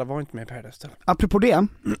 Alla andra var inte med i Paradise. Apropå det,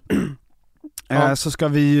 så ska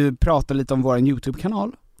vi ju prata lite om vår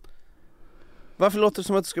YouTube-kanal. Varför låter det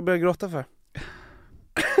som att du ska börja gråta för?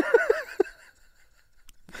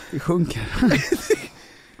 Vi sjunker.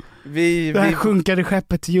 Det här sjunkade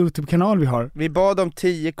skeppet till YouTube-kanal vi har. Vi bad om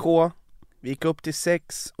 10k, vi gick upp till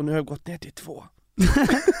 6 och nu har vi gått ner till 2.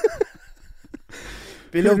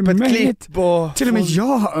 Vi la upp ett klipp och... Till och med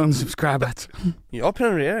jag har unsubscribat. Jag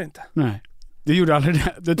prenumererar inte. Nej, du gjorde aldrig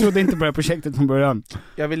det. Du trodde inte på det här projektet från början.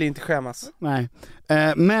 Jag vill inte skämmas. Nej,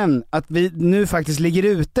 men att vi nu faktiskt ligger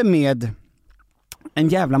ute med en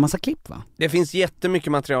jävla massa klipp, va? Det finns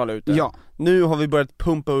jättemycket material ute. Ja. Nu har vi börjat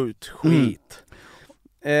pumpa ut skit.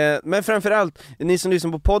 Men framförallt, ni som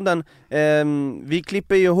lyssnar på podden, vi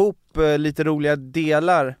klipper ju ihop lite roliga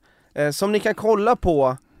delar som ni kan kolla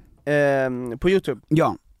på YouTube.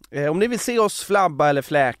 Ja. Om ni vill se oss flabba eller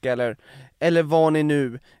fläka eller vad ni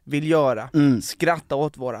nu vill göra, skratta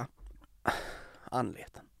åt våra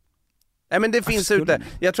anleten. Nej, men det finns ute.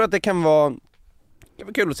 Jag tror att det kan vara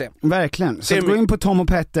kul att se. Verkligen. Så gå in på Tom och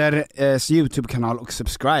Petters YouTube-kanal och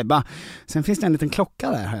subscriba. Sen finns det en liten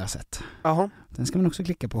klocka där, har jag sett. Jaha. Den ska man också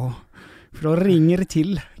klicka på. För då ringer det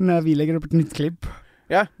till när vi lägger upp ett nytt klipp.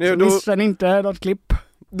 Ja, så missar ni inte något klipp.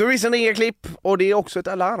 Då missar ni inga klipp, och det är också ett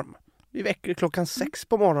alarm. Vi väcker klockan 6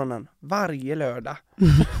 på morgonen varje lördag.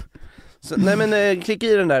 Så, nej men klicka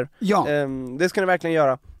i den där. Ja. Det ska ni verkligen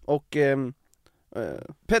göra. Och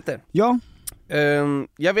Petter. Ja.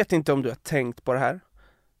 Jag vet inte om du har tänkt på det här.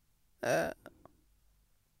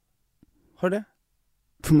 Har du det?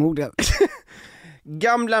 Förmodligen.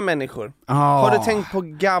 Gamla människor. Har du tänkt på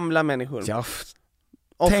gamla människor? Jag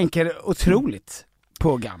tänker otroligt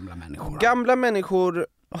på gamla människor. Gamla människor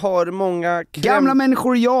har många Gamla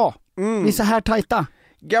människor, ja. Vi är så här tajta.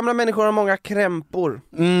 Gamla människor har många krämpor.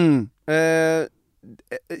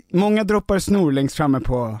 Många droppar snor längst framme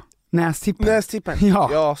på nästippen.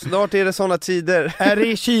 Ja, snart är det såna tider. Är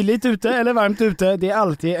det kyligt ute eller varmt ute? Det är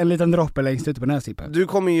alltid en liten droppe längst ute på nästippen. Du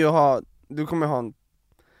kommer ha en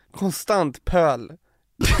konstant pöl.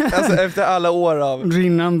 Alltså efter alla år av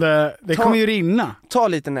rinnande, det kommer ju rinna. Ta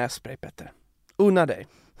lite nässpray, Petter. Unna dig.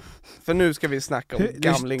 För nu ska vi snacka om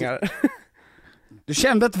gamlingar. Du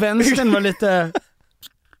kände att vänstern var lite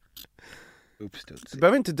uppstuds. Du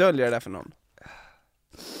behöver inte dölja det där för någon.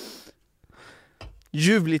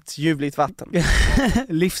 Ljuvligt vatten.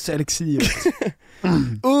 Livselixir.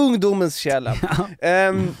 Ungdomens källa.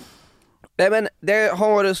 Nej, men det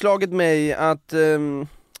har slagit mig att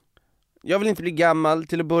jag vill inte bli gammal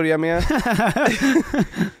till att börja med.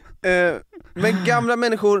 Men gamla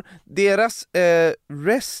människor, deras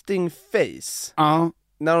resting face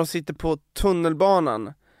när de sitter på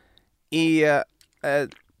tunnelbanan är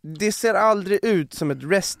det ser aldrig ut som ett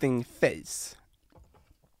resting face.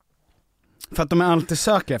 För att de alltid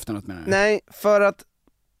söker efter något, menar du? Nej, för att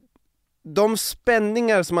de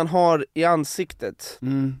spänningar som man har i ansiktet,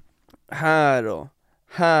 här och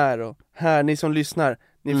här, ni som lyssnar,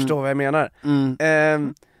 ni förstår vad jag menar.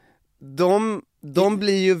 De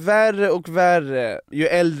blir ju värre och värre ju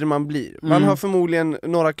äldre man blir. Man har förmodligen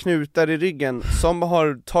några knutar i ryggen som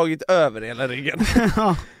har tagit över hela ryggen.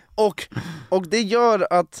 och det gör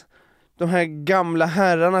att de här gamla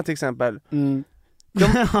herrarna till exempel,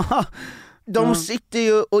 de sitter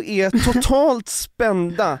ju och är totalt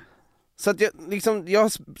spända. Så att jag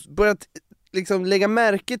har börjat lägga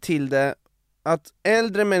märke till det, att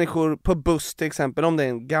äldre människor på buss till exempel, om det är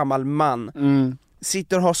en gammal man,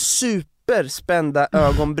 sitter och har superspända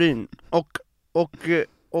ögonbryn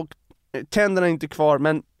och tänderna är inte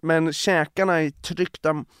kvar, men käkarna är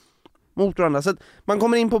tryckta mot varandra. Så att man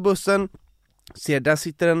kommer in på bussen, ser där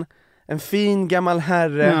sitter en fin gammal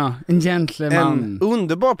herre, en gentleman, en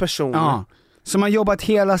underbar person, som har jobbat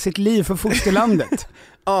hela sitt liv för fosterlandet.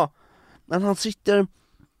 Men han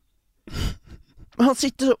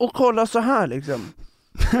sitter och kollar så här liksom.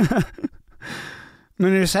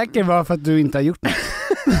 Men är du säker varför att du inte har gjort något?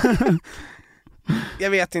 Jag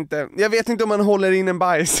vet inte om man håller in en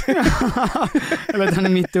bajs. Eller att han är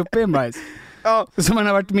mitt uppe i en bajs. Som han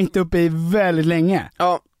har varit mitt uppe i väldigt länge.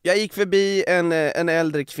 Jag gick förbi en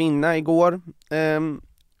äldre kvinna igår,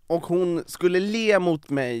 och hon skulle le mot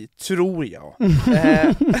mig, tror jag.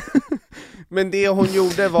 Men det hon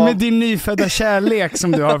gjorde var... Med din nyfödda kärlek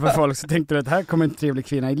som du har för folk, så tänkte du att här kommer en trevlig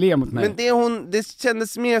kvinna le mot mig. Men det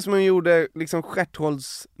kändes mer som hon gjorde liksom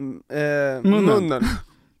stjärthåls munnen.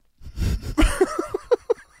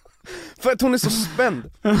 För att hon är så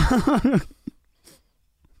spänd.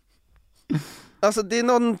 Alltså det är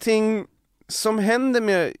någonting som händer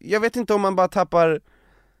med, jag vet inte om man bara tappar,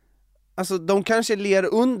 alltså de kanske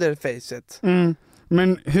ler under facet.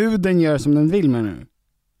 Men huden gör som den vill med nu.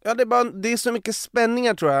 Ja, det är så mycket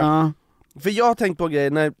spänningar tror jag. Ja. För jag har tänkt på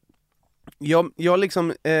grejer när jag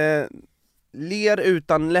liksom ler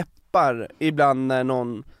utan läppar ibland när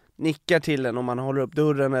någon nickar till en, om man håller upp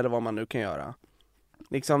dörren eller vad man nu kan göra.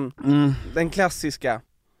 Liksom den klassiska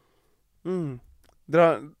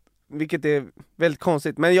vilket är väldigt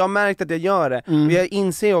konstigt, men jag har märkt att jag gör det. Men jag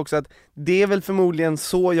inser också att det är väl förmodligen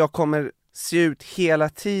så jag kommer se ut hela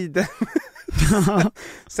tiden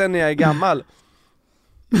sen när jag är gammal.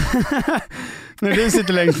 När du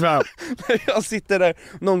sitter längst fram. När jag sitter där,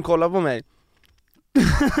 någon kollar på mig.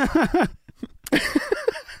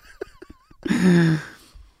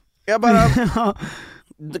 Jag bara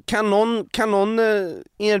kan någon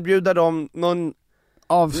erbjuda dem någon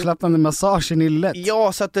avslappnande massage i nyllet?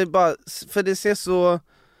 Ja, så att det bara, för det ser så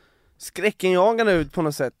skräckenjagande ut på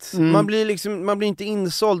något sätt. Man blir inte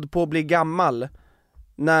insåld på att bli gammal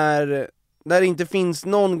när det inte finns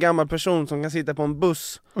någon gammal person som kan sitta på en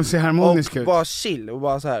buss och se harmonisk ut, bara chill och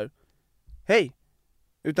bara så här. Hej.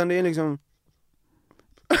 Utan det är liksom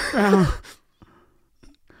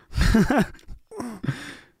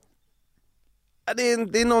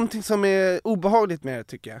det är någonting som är obehagligt med det,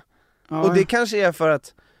 tycker jag. Ja. Och det kanske är för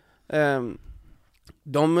att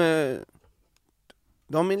de är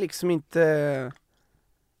liksom inte,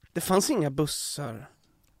 det fanns inga bussar.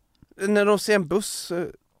 När de ser en buss,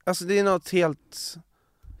 alltså det är något helt,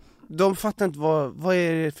 de fattar inte vad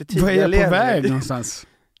är det för tid. Vad är det på väg någonstans?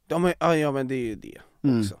 Ja, men det är ju det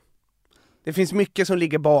också. Det finns mycket som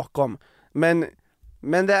ligger bakom, men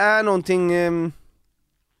det är någonting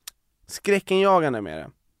skräckenjagande med det.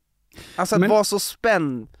 Alltså att vara så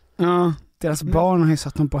spänd. Ja, deras barn har ju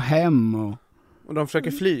satt dem på hem och de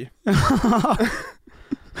försöker fly.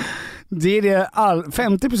 Det är det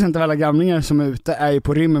 50% av alla gamlingar som är ute är ju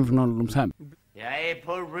på rymmen från ålderdomshem. Jag är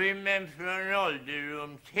på rymmen från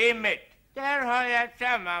ålderdomshemmet. Där har jag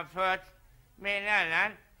sammanfört med en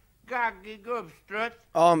annan gaggig gubbstrutt.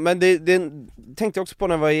 Ja, men det tänkte jag också på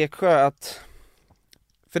när jag var i Eksjö, att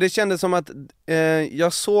för det kändes som att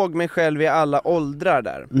jag såg mig själv i alla åldrar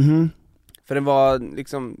där. För det var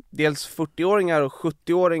liksom dels 40-åringar och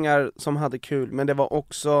 70-åringar som hade kul, men det var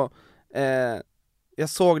också jag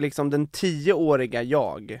såg liksom den 10-åriga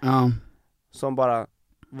jag som bara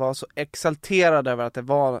var så exalterad över att det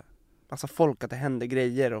var alltså folk, att det hände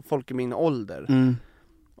grejer och folk i min ålder.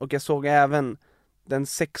 Och jag såg även den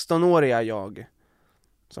 16-åriga jag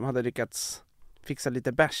som hade lyckats fixa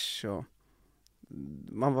lite bärs och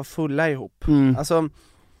man var fulla ihop. Alltså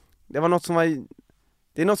det var något som var,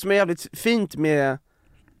 det är något som är jävligt fint med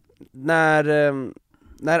när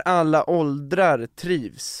alla åldrar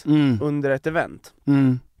trivs under ett event.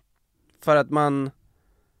 För att man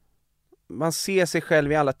ser sig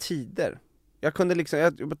själv i alla tider. Jag kunde liksom,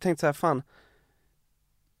 jag tänkte så här, fan,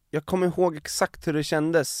 jag kommer ihåg exakt hur det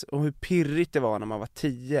kändes och hur pirrigt det var när man var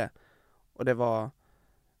 10 och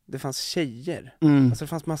det fanns tjejer. Alltså det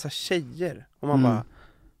fanns massa tjejer och man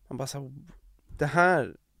bara så, det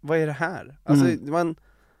här, vad är det här? Alltså det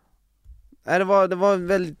var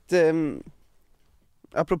väldigt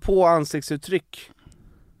apropå ansiktsuttryck,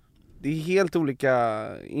 det är helt olika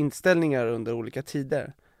inställningar under olika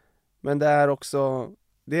tider, men det är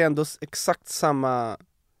ändå exakt samma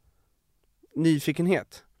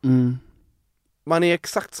nyfikenhet. Man är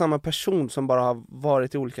exakt samma person som bara har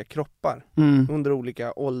varit i olika kroppar under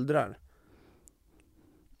olika åldrar.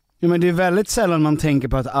 Ja, men det är väldigt sällan man tänker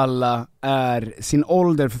på att alla är sin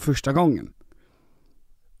ålder för första gången.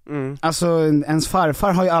 Alltså ens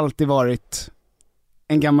farfar har ju alltid varit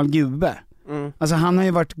en gammal gubbe. Alltså han har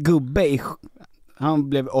ju varit gubbe han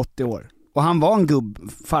blev 80 år. Och han var en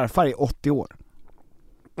farfar i 80 år.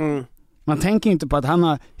 Man tänker inte på att han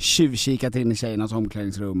har tjuvkikat in i tjejernas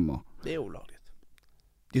omklädningsrum och... Det är olagligt.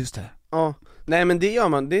 Just det. Ja, nej men det gör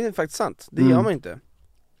man, det är faktiskt sant. Det gör man inte.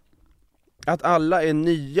 Att alla är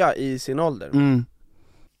nya i sin ålder.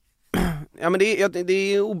 Ja, men det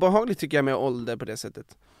är obehagligt tycker jag med ålder på det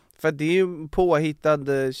sättet. För det är ju en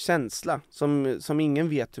påhittad känsla som ingen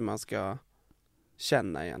vet hur man ska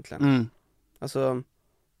känna egentligen. Alltså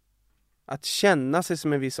att känna sig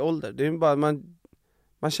som en viss ålder, det är ju bara man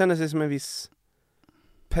känner sig som en viss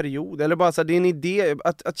period, eller bara så här, det är en idé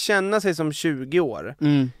att känna sig som 20 år.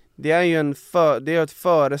 Det är ju det är att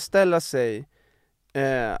föreställa sig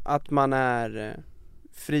att man är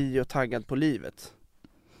fri och taggad på livet.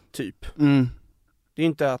 Typ. Det är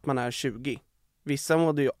inte att man är 20. Vissa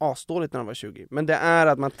mådde ju asdåligt när de var 20. Men det är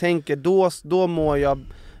att man tänker, då mår jag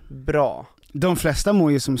bra. De flesta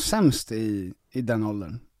mår ju som sämst i den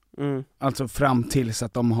åldern. Alltså fram tills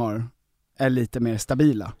att de är lite mer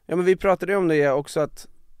stabila. Ja, men vi pratade ju om det också, att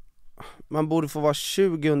man borde få vara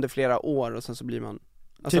 20 under flera år och sen så blir man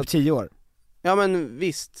typ 10 år. Ja men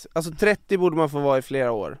visst, alltså 30 borde man få vara i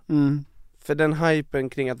flera år. För den hypen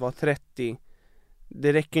kring att vara 30,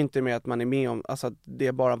 det räcker inte med att man är med om, alltså att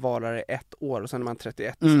det bara varar i 1 år och sen är man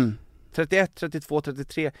 31. 31, 32,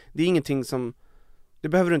 33, det är ingenting som, det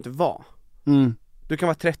behöver du inte vara. Du kan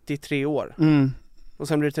vara 33 år och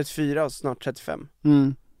sen blir du 34 och snart 35.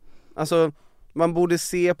 Alltså man borde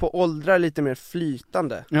se på åldrar lite mer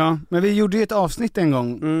flytande. Ja, men vi gjorde ju ett avsnitt en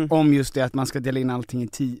gång om just det att man ska dela in allting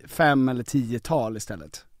i 5 eller 10-tal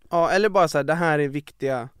istället. Ja, eller bara så här, det här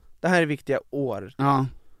är viktiga år. Ja.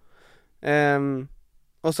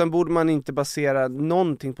 Och sen borde man inte basera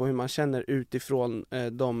någonting på hur man känner utifrån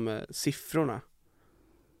de siffrorna.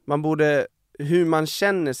 Man borde, hur man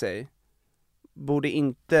känner sig borde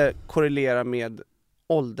inte korrelera med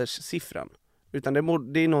ålderssiffran. Utan det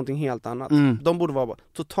är någonting helt annat. De borde vara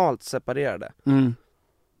totalt separerade.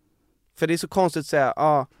 För det är så konstigt att säga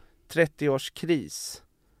 30-årskris.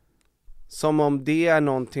 Som om det är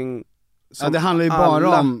någonting som det handlar ju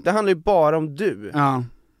bara om... Det handlar ju bara om du. Ja.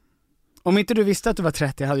 Om inte du visste att du var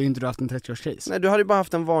 30 hade ju inte du haft en 30-årskris. Nej, du hade ju bara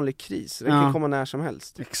haft en vanlig kris. Den kan komma när som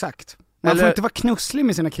helst. Exakt. Man får inte vara knusslig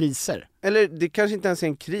med sina kriser. Eller det kanske inte ens är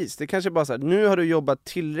en kris. Det kanske bara så här, nu har du jobbat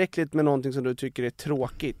tillräckligt med någonting som du tycker är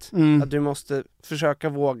tråkigt. Att du måste försöka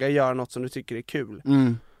våga göra något som du tycker är kul.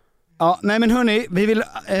 Ja, nej men hörni, vi vill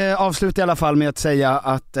avsluta i alla fall med att säga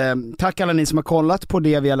att tack alla ni som har kollat på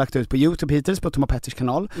det vi har lagt ut på YouTube hittills på Tom och Petters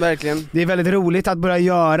kanal. Verkligen. Det är väldigt roligt att börja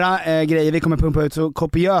göra grejer. Vi kommer pumpa ut så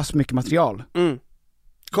kopiöst mycket material.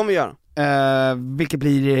 Kommer vi göra. Vilket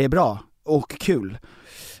blir bra och kul.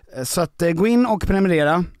 Så att gå in och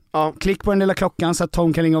prenumerera. Ja. Klick på den lilla klockan så att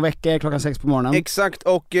Tom kan ringa och väcka klockan 6 på morgonen. Exakt,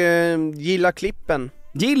 och gilla klippen.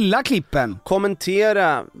 Gilla klippen.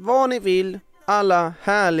 Kommentera vad ni vill. Alla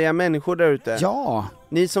härliga människor där ute. Ja.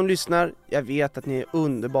 Ni som lyssnar, jag vet att ni är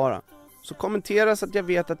underbara. Så kommentera så att jag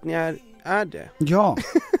vet att ni är det. Ja.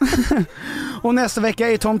 Och nästa vecka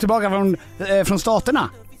är Tom tillbaka från staterna.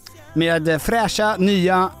 Med fräscha,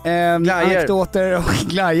 nya anekdoter och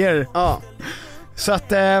glajer. Ja. Så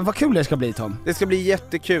att vad kul det ska bli, Tom. Det ska bli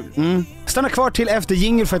jättekul. Stanna kvar till efter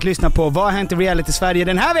jingle för att lyssna på Vad har hänt i reality Sverige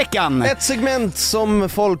den här veckan? Ett segment som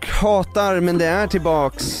folk hatar, men det är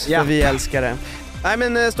tillbaks. För vi älskar det. Nej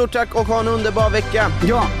men stort tack och ha en underbar vecka.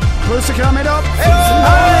 Ja, puss och kram idag.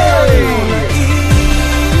 Hej!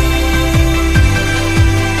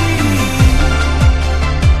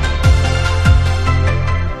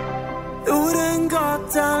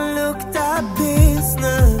 Odengatan luktar piss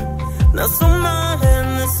nu. När sommaren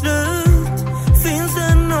är slut finns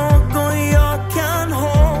det någon jag kan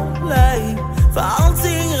hålla i. För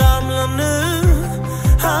allting ramlar nu.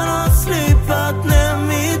 Han har slipat ner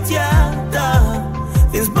mitt hjärta.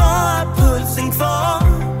 Finns bara pulsen kvar.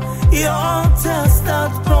 Jag har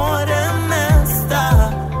testat på det mesta.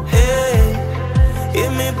 Hey. Ge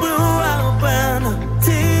mig broar och bränna.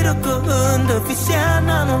 Tid att gå under.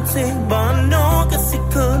 Förtjäna någonting. Bara några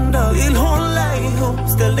sekunder. Vill hålla ihop.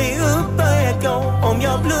 Ställ dig upp, börja gå. Om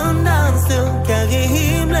jag blundar en stund kanske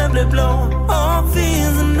himlen blir blå. Och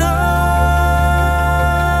finns det någon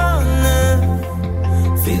nu?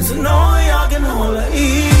 Finns det någon jag kan hålla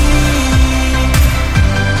i?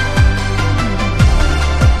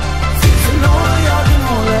 Finns det någon jag kan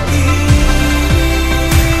hålla i?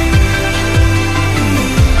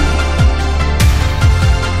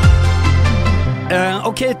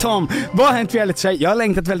 Okej Tom, vad har hänt reality Sverige? Jag har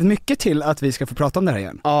längtat väldigt mycket till att vi ska få prata om det här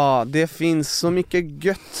igen. Ja, det finns så mycket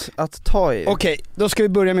gött att ta i. Okej, då ska vi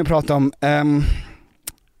börja med att prata om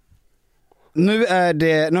nu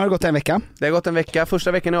har det gått en vecka. Det har gått en vecka,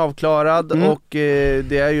 första veckan är avklarad och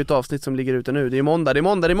det är ju ett avsnitt som ligger ute nu. Det är måndag.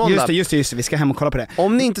 Just det, vi ska hem och kolla på det.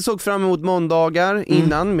 Om ni inte såg fram emot måndagar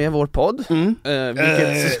innan med vår podd,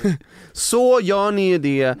 så gör ni ju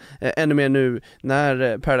det ännu mer nu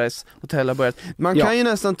när Paradise Hotel har börjat. Man kan ju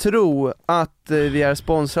nästan tro att vi är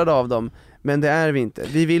sponsrade av dem, men det är vi inte.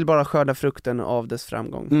 Vi vill bara skörda frukten av dess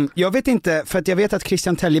framgång. Jag vet inte, för att jag vet att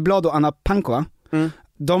Christian Täljeblad och Anna Pankova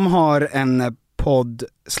de har en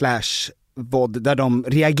podd/vod där de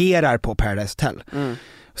reagerar på Paradise Hotel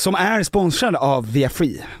som är sponsrad av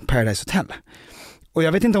Viafree Paradise Hotel. Och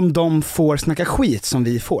jag vet inte om de får snacka skit som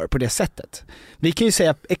vi får på det sättet. Vi kan ju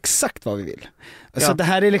säga exakt vad vi vill. Så det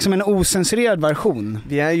här är liksom en osensurerad version.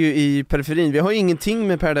 Vi är ju i periferin. Vi har ju ingenting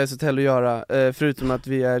med Paradise Hotel att göra förutom att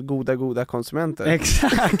vi är goda konsumenter.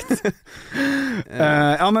 Exakt.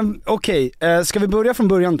 Ja men okej, ska vi börja från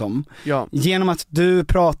början Tom? Ja. Genom att du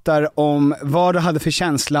pratar om vad du hade för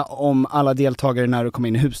känsla om alla deltagare när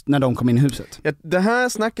de kom in i huset. Ja, det här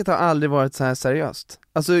snacket har aldrig varit så här seriöst.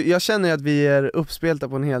 Alltså jag känner att vi är uppspelta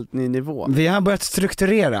på en helt ny nivå. Vi har börjat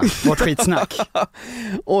strukturera vårt skitsnack.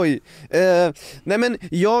 Oj, nej men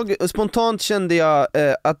spontant kände jag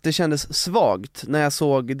att det kändes svagt när jag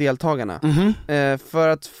såg deltagarna. För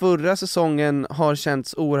att förra säsongen har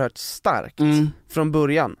känts oerhört starkt från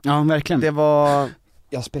början. Ja, verkligen. Det var...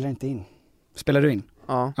 Jag spelar inte in. Spelar du in?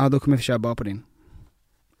 Ja. Ja, då kommer vi köra bara på din.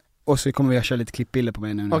 Och så kommer vi köra lite klippbilder på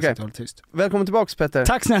mig nu när jag sitter och håller tyst. Välkommen tillbaks Petter.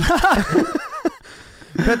 Tack snälla.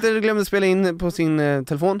 Petter glömde spela in på sin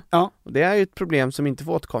telefon. Ja. Och det är ju ett problem som inte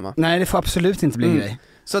får återkomma. Nej, det får absolut inte bli en grej.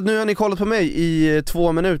 Så att nu har ni kollat på mig i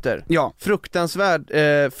 2 minuter. Ja. Fruktansvärd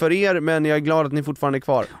för er, men jag är glad att ni fortfarande är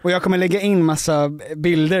kvar. Och jag kommer lägga in massa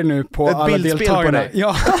bilder nu på alla deltagarna.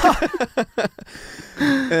 Ja.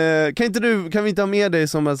 Kan vi inte ha med dig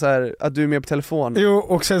som så här, att du är med på telefon? Jo,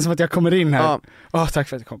 och sen som att jag kommer in här. Ja. Tack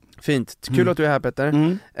för att du kom. Fint, kul att du är här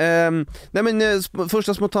Petter. Nej men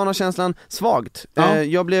första spontana känslan, svagt.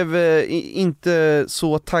 Jag blev inte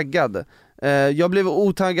så taggad. Jag blev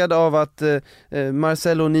otaggad av att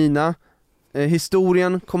Marcello och Nina,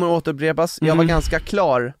 historien kommer att återupprepas. Jag var ganska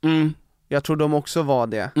klar. Jag tror de också var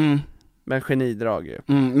det. Men genidrag ju.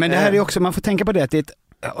 Men det här är också, man får tänka på det, att det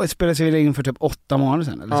spelade sig in för typ 8 månader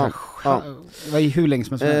sedan eller det var ju hur länge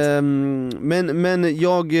som helst. Men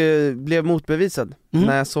jag blev motbevisad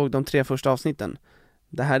när jag såg de 3 första avsnitten.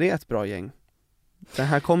 Det här är ett bra gäng. Det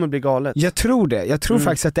här kommer bli galet. Jag tror det. Jag tror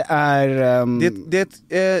faktiskt att det är... Det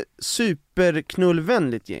är ett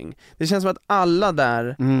superknullvänligt gäng. Det känns som att alla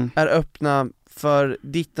där är öppna för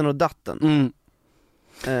ditten och datten.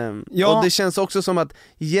 Och det känns också som att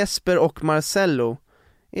Jesper och Marcello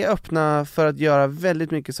är öppna för att göra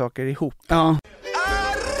väldigt mycket saker ihop. Ja.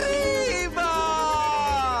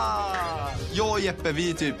 Jag och Jeppe, vi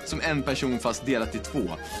är typ som en person fast delat i 2.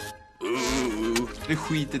 Vi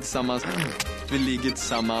skiter tillsammans, vi ligger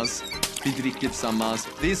tillsammans, vi dricker tillsammans.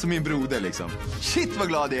 Det är som min broder liksom. Shit vad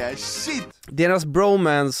glad jag är, shit! Deras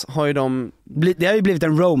bromance har ju det har ju blivit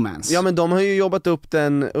en romance. Ja men de har ju jobbat upp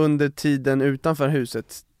den under tiden utanför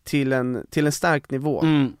huset till en stark nivå.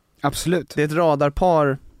 Absolut. Det är ett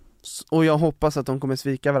radarpar och jag hoppas att de kommer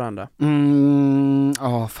svika varandra.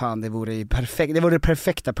 Fan, det vore ju perfekt. Det vore det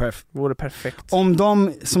perfekt. Om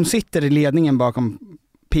de som sitter i ledningen bakom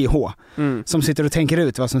PH som sitter och tänker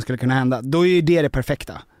ut vad som skulle kunna hända, då är ju det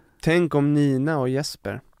perfekta. Tänk om Nina och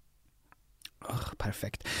Jesper.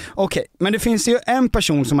 Perfekt. Okej, men det finns ju en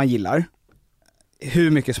person som man gillar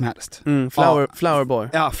hur mycket som helst. Flowerboy.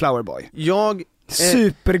 Ja, Flowerboy.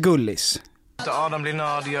 Supergullis. Adam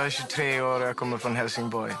Linard, jag är 23 år och jag kommer från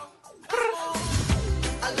Helsingborg.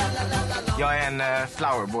 Jag är en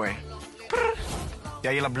flowerboy.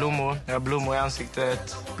 Jag gillar blommor. Jag har blommor i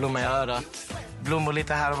ansiktet, blommor i örat, blommor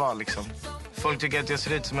lite här och var liksom. Folk tycker att jag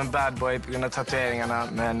ser ut som en bad boy på grund av tatueringarna,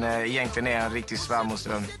 men egentligen är jag en riktig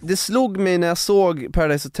svärmorsdröm. Det slog mig när jag såg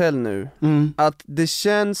Paradise Hotel nu att det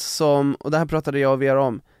känns som, och det här pratade jag och Vera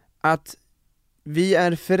om, att vi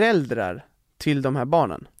är föräldrar till de här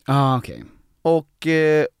barnen. Okej.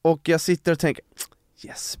 Och jag sitter och tänker,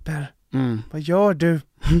 Jesper, vad gör du?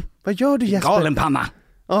 Vad gör du Jesper? Galenpanna.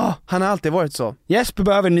 Han har alltid varit så. Jesper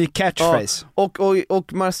behöver en ny catchphrase.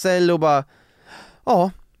 Och Marcello bara,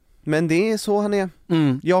 men det är så han är.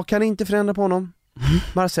 Jag kan inte förändra på honom.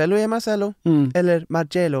 Marcello är Marcello. Eller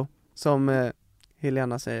Marcello, som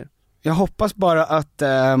Helena säger. Jag hoppas bara att...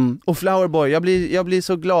 Och Flowerboy, jag blir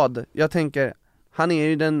så glad. Jag tänker, han är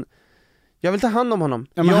ju den... Jag vill ta hand om honom.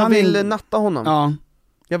 Ja, jag vill natta honom. Ja.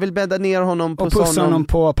 Jag vill bädda ner honom på och pussa honom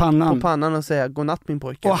på pannan. På pannan och säga, godnatt min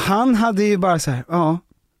pojke. Och han hade ju bara så här, ja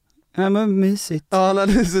men mysigt. Ja, han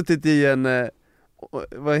hade suttit i en,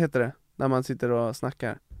 vad heter det? När man sitter och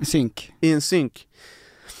snackar. Synk. I en synk.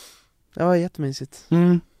 Det var jättemysigt.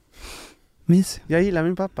 Mys. Jag gillar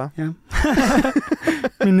min pappa. Ja.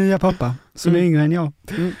 Min nya pappa, som är yngre än jag.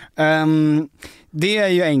 Det är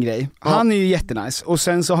ju en grej. Han är ju jättenice. Och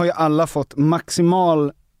sen så har ju alla fått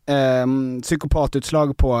maximal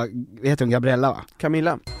psykopatutslag på, vad heter hon, Gabriella va?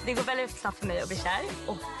 Camilla. Det går väldigt snabbt för mig att bli kär.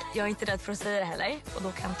 Och jag är inte rädd för att säga det heller. Och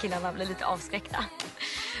då kan killarna bli lite avskräckta.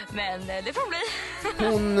 Men det får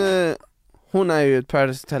bli. Hon är ju ett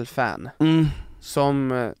Paradise Hotel-fan.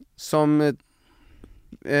 Som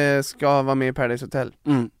ska vara med i Paradise Hotel.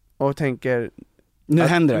 Och tänker, nu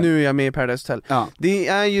händer det. Nu är jag med i Paradise Hotel. Ja. Det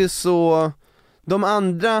är ju så, de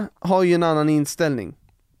andra har ju en annan inställning.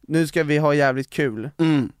 Nu ska vi ha jävligt kul.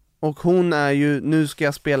 Och hon är ju, nu ska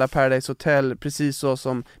jag spela Paradise Hotel precis så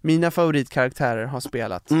som mina favoritkaraktärer har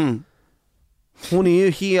spelat. Hon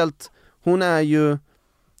är ju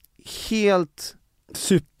helt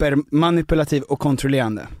supermanipulativ och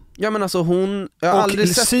kontrollerande. Ja men alltså jag har och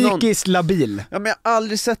aldrig sett psykiskt labil. Ja men jag har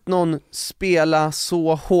aldrig sett någon spela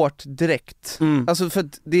så hårt direkt. Alltså för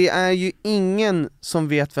att det är ju ingen som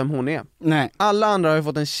vet vem hon är. Nej. Alla andra har ju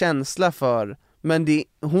fått en känsla för, men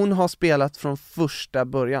hon har spelat från första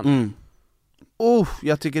början.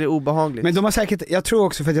 Jag tycker det är obehagligt. Men de har säkert, jag tror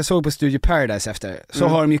också för att jag såg på Studio Paradise efter, så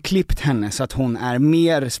har de ju klippt henne så att hon är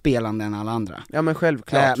mer spelande än alla andra. Ja men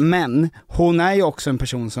självklart. Men hon är ju också en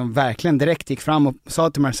person som verkligen direkt gick fram och sa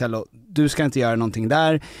till Marcello, du ska inte göra någonting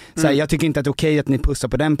där. Såhär, jag tycker inte att det är okej att ni pussar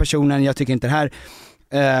på den personen, jag tycker inte det här.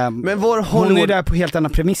 Men vår hon är där på helt andra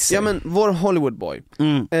premisser. Ja men vår Hollywoodboy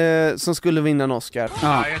som skulle vinna en Oscar.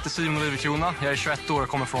 Jag heter Simon Livekrona, jag är 21 år och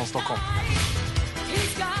kommer från Stockholm.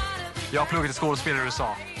 Jag har pluggat till skådespelare i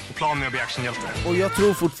USA och planen är att bli actionhjälte. Och jag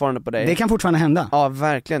tror fortfarande på dig. Det kan fortfarande hända. Ja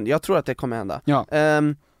verkligen, jag tror att det kommer hända. Ja.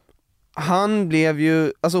 Han blev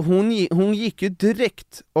ju, alltså hon gick ju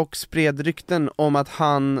direkt och spred rykten om att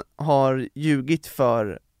han har ljugit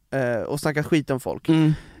för och snackat skit om folk.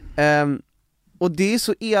 Och det är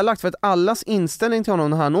så elakt för att allas inställning till honom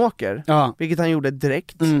när han åker, vilket han gjorde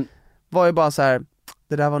direkt, var ju bara så här: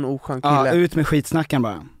 det där var en oskön kille. Ja, ut med skitsnacken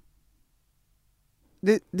bara.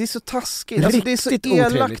 Det är så taskigt, alltså det är så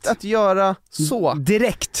elakt otrevligt att göra så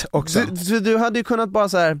direkt också. Du hade ju kunnat bara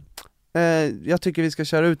så här. Jag tycker vi ska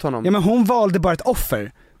köra ut honom. Ja men hon valde bara ett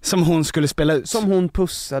offer som hon skulle spela ut. Som hon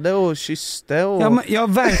pussade och kysste och... Ja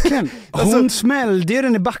verkligen. Hon alltså... smällde ju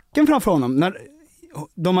den i backen framför honom när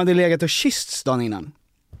de hade legat och kyssts dagen innan.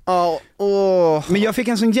 Men jag fick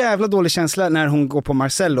en sån jävla dålig känsla när hon går på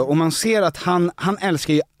Marcello och man ser att han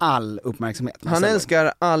älskar ju all uppmärksamhet. Marcello. Han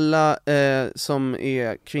älskar alla som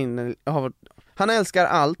är kvinnor. Han älskar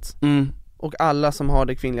allt och alla som har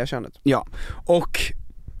det kvinnliga könet. Ja, och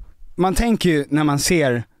man tänker ju när man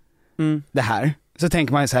ser det här, så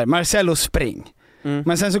tänker man ju så här: Marcello spring.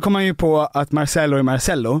 Men sen så kommer man ju på att Marcello är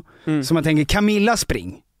Marcello, så man tänker Camilla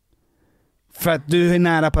spring. För att du är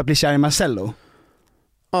nära på att bli kär i Marcello.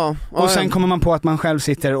 Och sen kommer man på att man själv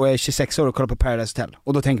sitter och är 26 år och kollar på Paradise Hotel.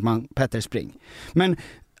 Och då tänker man Petter spring. Men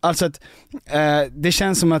alltså att det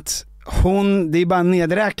känns som att det är bara en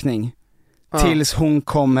nedräkning tills hon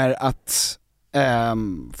kommer att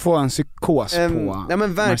få en psykos på ja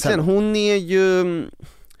men verkligen, Marcello. Hon är ju...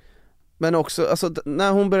 Men också, alltså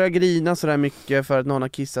när hon börjar grina så där mycket för att någon har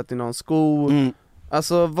kissat i någon sko.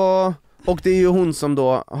 Alltså vad... Och det är ju hon som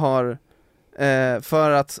då har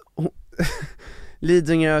för att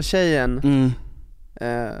Lidingö-tjejen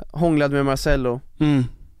hånglade med Marcello.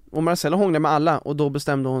 Och Marcello hånglade med alla. Och då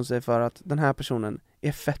bestämde hon sig för att den här personen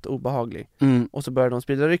är fett obehaglig. Och så började hon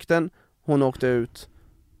sprida rykten. Hon åkte ut.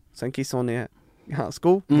 Sen kissade hon i hans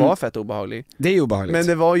sko. Var fett obehaglig. Det är ju obehagligt. Men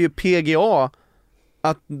det var ju PGA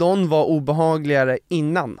att de var obehagligare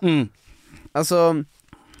innan. Alltså...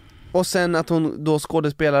 Och sen att hon då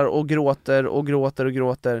skådespelar och gråter och gråter och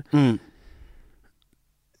gråter.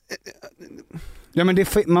 Ja men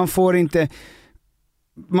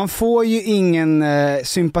man får ju ingen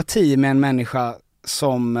sympati med en människa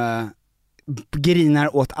som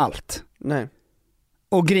grinar åt allt. Nej.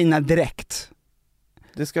 Och grinar direkt.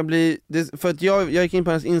 Det ska bli, för att jag gick in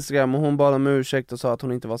på hennes Instagram och hon bad om ursäkt och sa att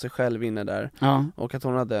hon inte var sig själv inne där. Och att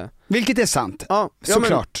hon hade... Vilket är sant,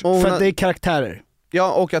 såklart. Men, för att det är karaktärer.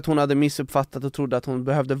 Ja, och att hon hade missuppfattat och trodde att hon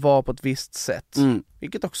behövde vara på ett visst sätt.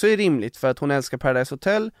 Vilket också är rimligt för att hon älskar Paradise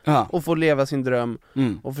Hotel och får leva sin dröm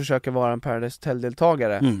och försöka vara en Paradise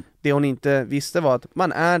Hotel-deltagare. Det hon inte visste var att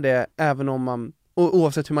man är det även om man,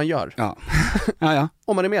 oavsett hur man gör.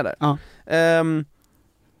 Om man är med där.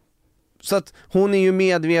 Så att hon är ju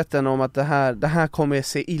medveten om att det här kommer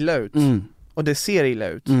se illa ut. Och det ser illa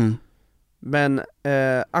ut. Men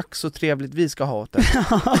ack så trevligt vi ska ha åt det.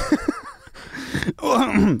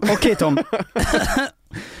 Okej Tom.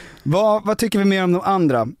 Vad tycker vi mer om de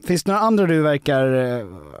andra? Finns det några andra du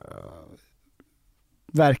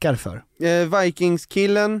verkar för?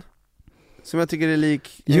 Vikings-killen som jag tycker är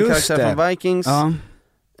lik en karaktär från Vikings.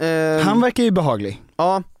 Han verkar ju behaglig.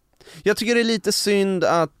 Ja. Jag tycker det är lite synd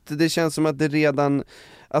att det känns som att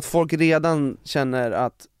att folk redan känner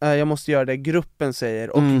att jag måste göra det gruppen säger.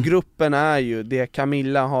 Och gruppen är ju det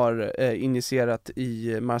Camilla har initierat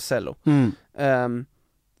i Marcello.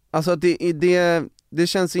 Alltså att det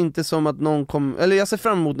känns inte som att någon eller jag ser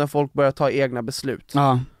fram emot när folk börjar ta egna beslut.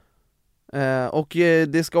 Och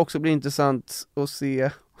det ska också bli intressant att se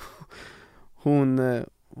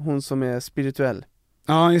hon som är spirituell.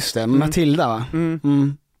 Ja just det, Matilda va?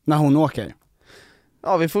 När hon åker.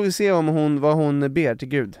 Ja, vi får väl se vad hon ber till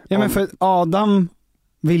Gud. Ja men för Adam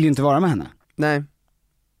vill ju inte vara med henne. Nej.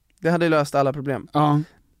 Det hade löst alla problem. Ja.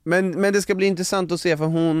 Men det ska bli intressant att se, för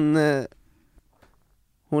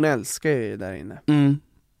hon älskar ju där inne.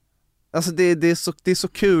 Alltså det är så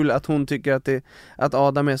kul att hon tycker att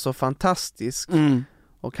Adam är så fantastisk.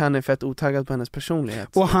 Och han är fett otaggad på hennes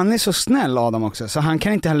personlighet. Och han är så snäll, Adam, också. Så han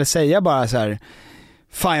kan inte heller säga bara så här: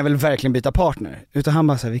 fan, jag vill verkligen byta partner. Utan han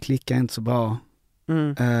bara så här: vi klickar inte så bra.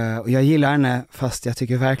 Och jag gillar henne, fast jag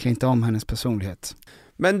tycker verkligen inte om hennes personlighet.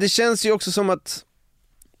 Men det känns ju också som att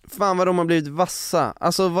fan vad de har blivit vassa.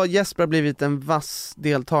 Alltså vad Jesper har blivit en vass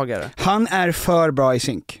deltagare. Han är för bra i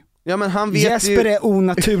synk. Ja, men han vet Jesper är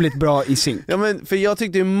onaturligt bra i synk. Ja, men för jag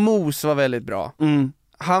tyckte ju Mos var väldigt bra.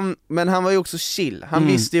 Men han var ju också chill. Han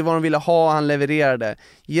visste ju vad de ville ha, han levererade.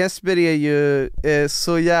 Jesper är ju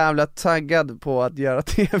så jävla taggad på att göra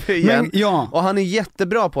tv igen. Men, ja. Och han är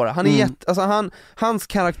jättebra på det. Han är alltså hans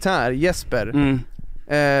karaktär, Jesper,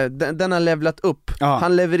 den har levlat upp.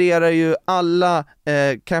 Han levererar ju alla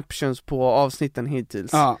captions på avsnitten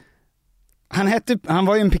hittills. Han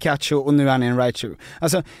var ju en Pikachu och nu är han en Raichu.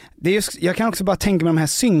 Alltså, det är just, jag kan också bara tänka mig de här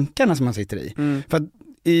synkarna som han sitter i. För att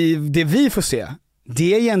i det vi får se,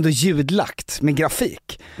 det är ju ändå ljudlagt med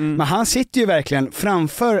grafik. Men han sitter ju verkligen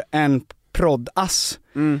framför en proddass.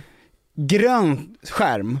 Grön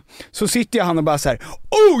skärm. Så sitter jag han och bara så här: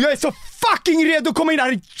 oh, jag är så fucking redo att komma in i det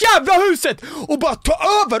här jävla huset och bara ta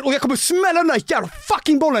över, och jag kommer smälla den där jävla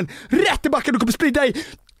fucking bollen rätt i backen och kommer sprida i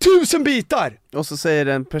 1000 bitar. Och så säger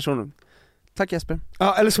den personen: tack Jesper.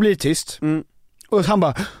 Ja, eller så blir det tyst. Och han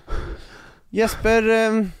bara: Jesper,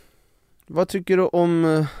 vad tycker du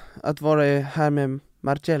om att vara här med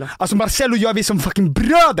Marcello? Alltså Marcello gör vi som fucking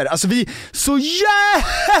bröder. Alltså vi är så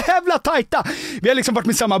jävla tajta. Vi har liksom varit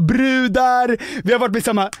med samma brudar. Vi har varit med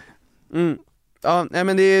samma... Ja, nej,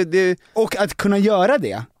 men det... Och att kunna göra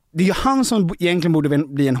det, det är ju han som egentligen borde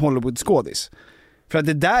bli en Hollywood-skådis. För att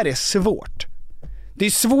det där är svårt. Det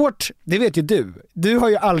är svårt, det vet ju du. Du har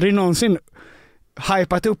ju aldrig någonsin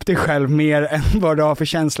hypat upp dig själv mer än vad du har för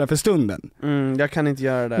känsla för stunden. Jag kan inte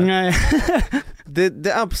göra det. Nej.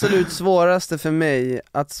 Det absolut svåraste för mig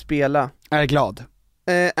att spela är glad.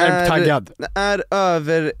 Är taggad. Är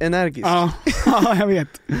överenergisk. Ja, jag vet.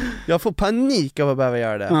 Jag får panik av att behöva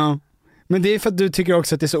göra det. Ja. Men det är för att du tycker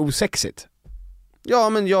också att det är så osexigt. Ja,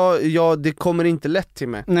 men det kommer inte lätt till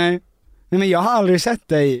mig. Nej, men jag har aldrig sett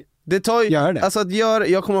dig göra det. Alltså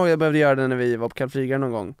jag kommer ihåg att jag behövde göra det när vi var på Kallflygaren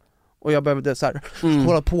någon gång. Och jag behövde så här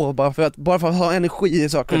hålla på bara för att ha energi i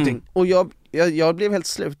saker och ting. Och jag blev helt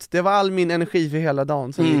slut. Det var all min energi för hela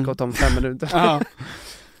dagen som gick åt om 5 minuter.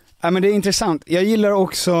 Ja, men det är intressant. Jag gillar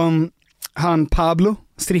också han Pablo,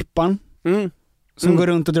 strippan, som går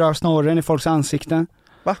runt och drar snorren i folks ansikten.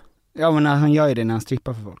 Va? Ja, men han gör ju det när han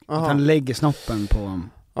strippar för folk. Att han lägger snoppen på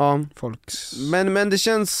folks... Men det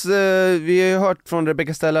känns, vi har ju hört från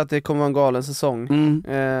Rebecca Stella att det kommer vara en galen säsong.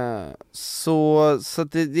 Så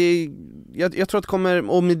att jag tror att det kommer,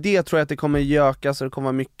 och med det tror jag att det kommer göka, så det kommer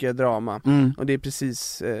vara mycket drama. Och det är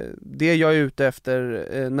precis det jag är ute efter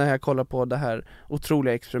när jag kollar på det här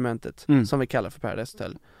otroliga experimentet som vi kallar för Paradise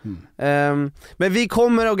Hotel. Men vi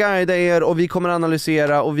kommer att guida er, och vi kommer att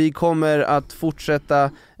analysera, och vi kommer att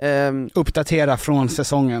fortsätta uppdatera från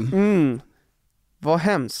säsongen. Vad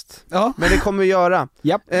hemskt. Ja. Men det kommer vi göra.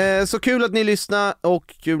 Så kul att ni lyssnar,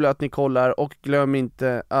 och kul att ni kollar, och glöm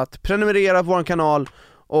inte att prenumerera på vår kanal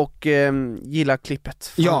och gilla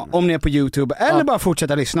klippet. Ja, om ni är på YouTube, eller bara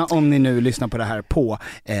fortsätta lyssna om ni nu lyssnar på det här på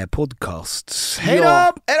podcasts. Hej då!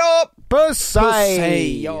 Hej då! Puss,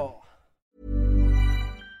 hej!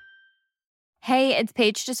 Hey, it's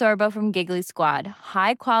Paige DeSorbo from Giggly Squad.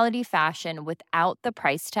 High quality fashion without the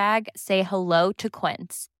price tag. Say hello to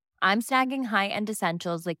Quince. I'm snagging high-end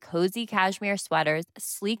essentials like cozy cashmere sweaters,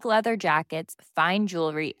 sleek leather jackets, fine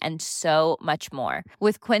jewelry, and so much more.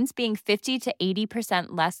 With Quince being 50 to 80%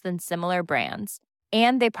 less than similar brands.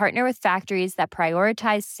 And they partner with factories that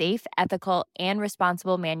prioritize safe, ethical, and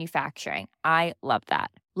responsible manufacturing. I love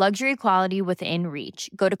that. Luxury quality within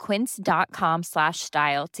reach. Go to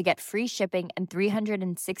quince.com/style to get free shipping and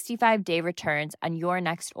 365-day returns on your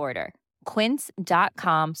next order.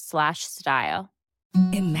 Quince.com/style.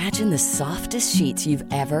 Imagine the softest sheets you've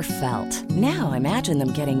ever felt. Now imagine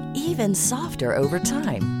them getting even softer over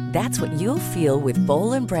time. That's what you'll feel with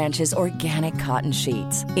Boll & Branch's organic cotton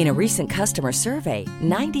sheets. In a recent customer survey,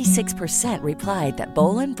 96% replied that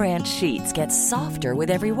Boll & Branch sheets get softer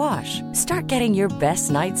with every wash. Start getting your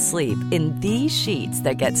best night's sleep in these sheets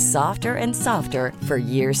that get softer and softer for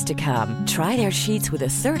years to come. Try their sheets with a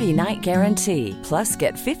 30-night guarantee. Plus,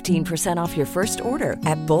 get 15% off your first order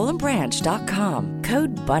at bollandbranch.com.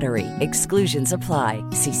 Code BUTTERY. Exclusions apply.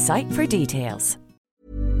 See site for details.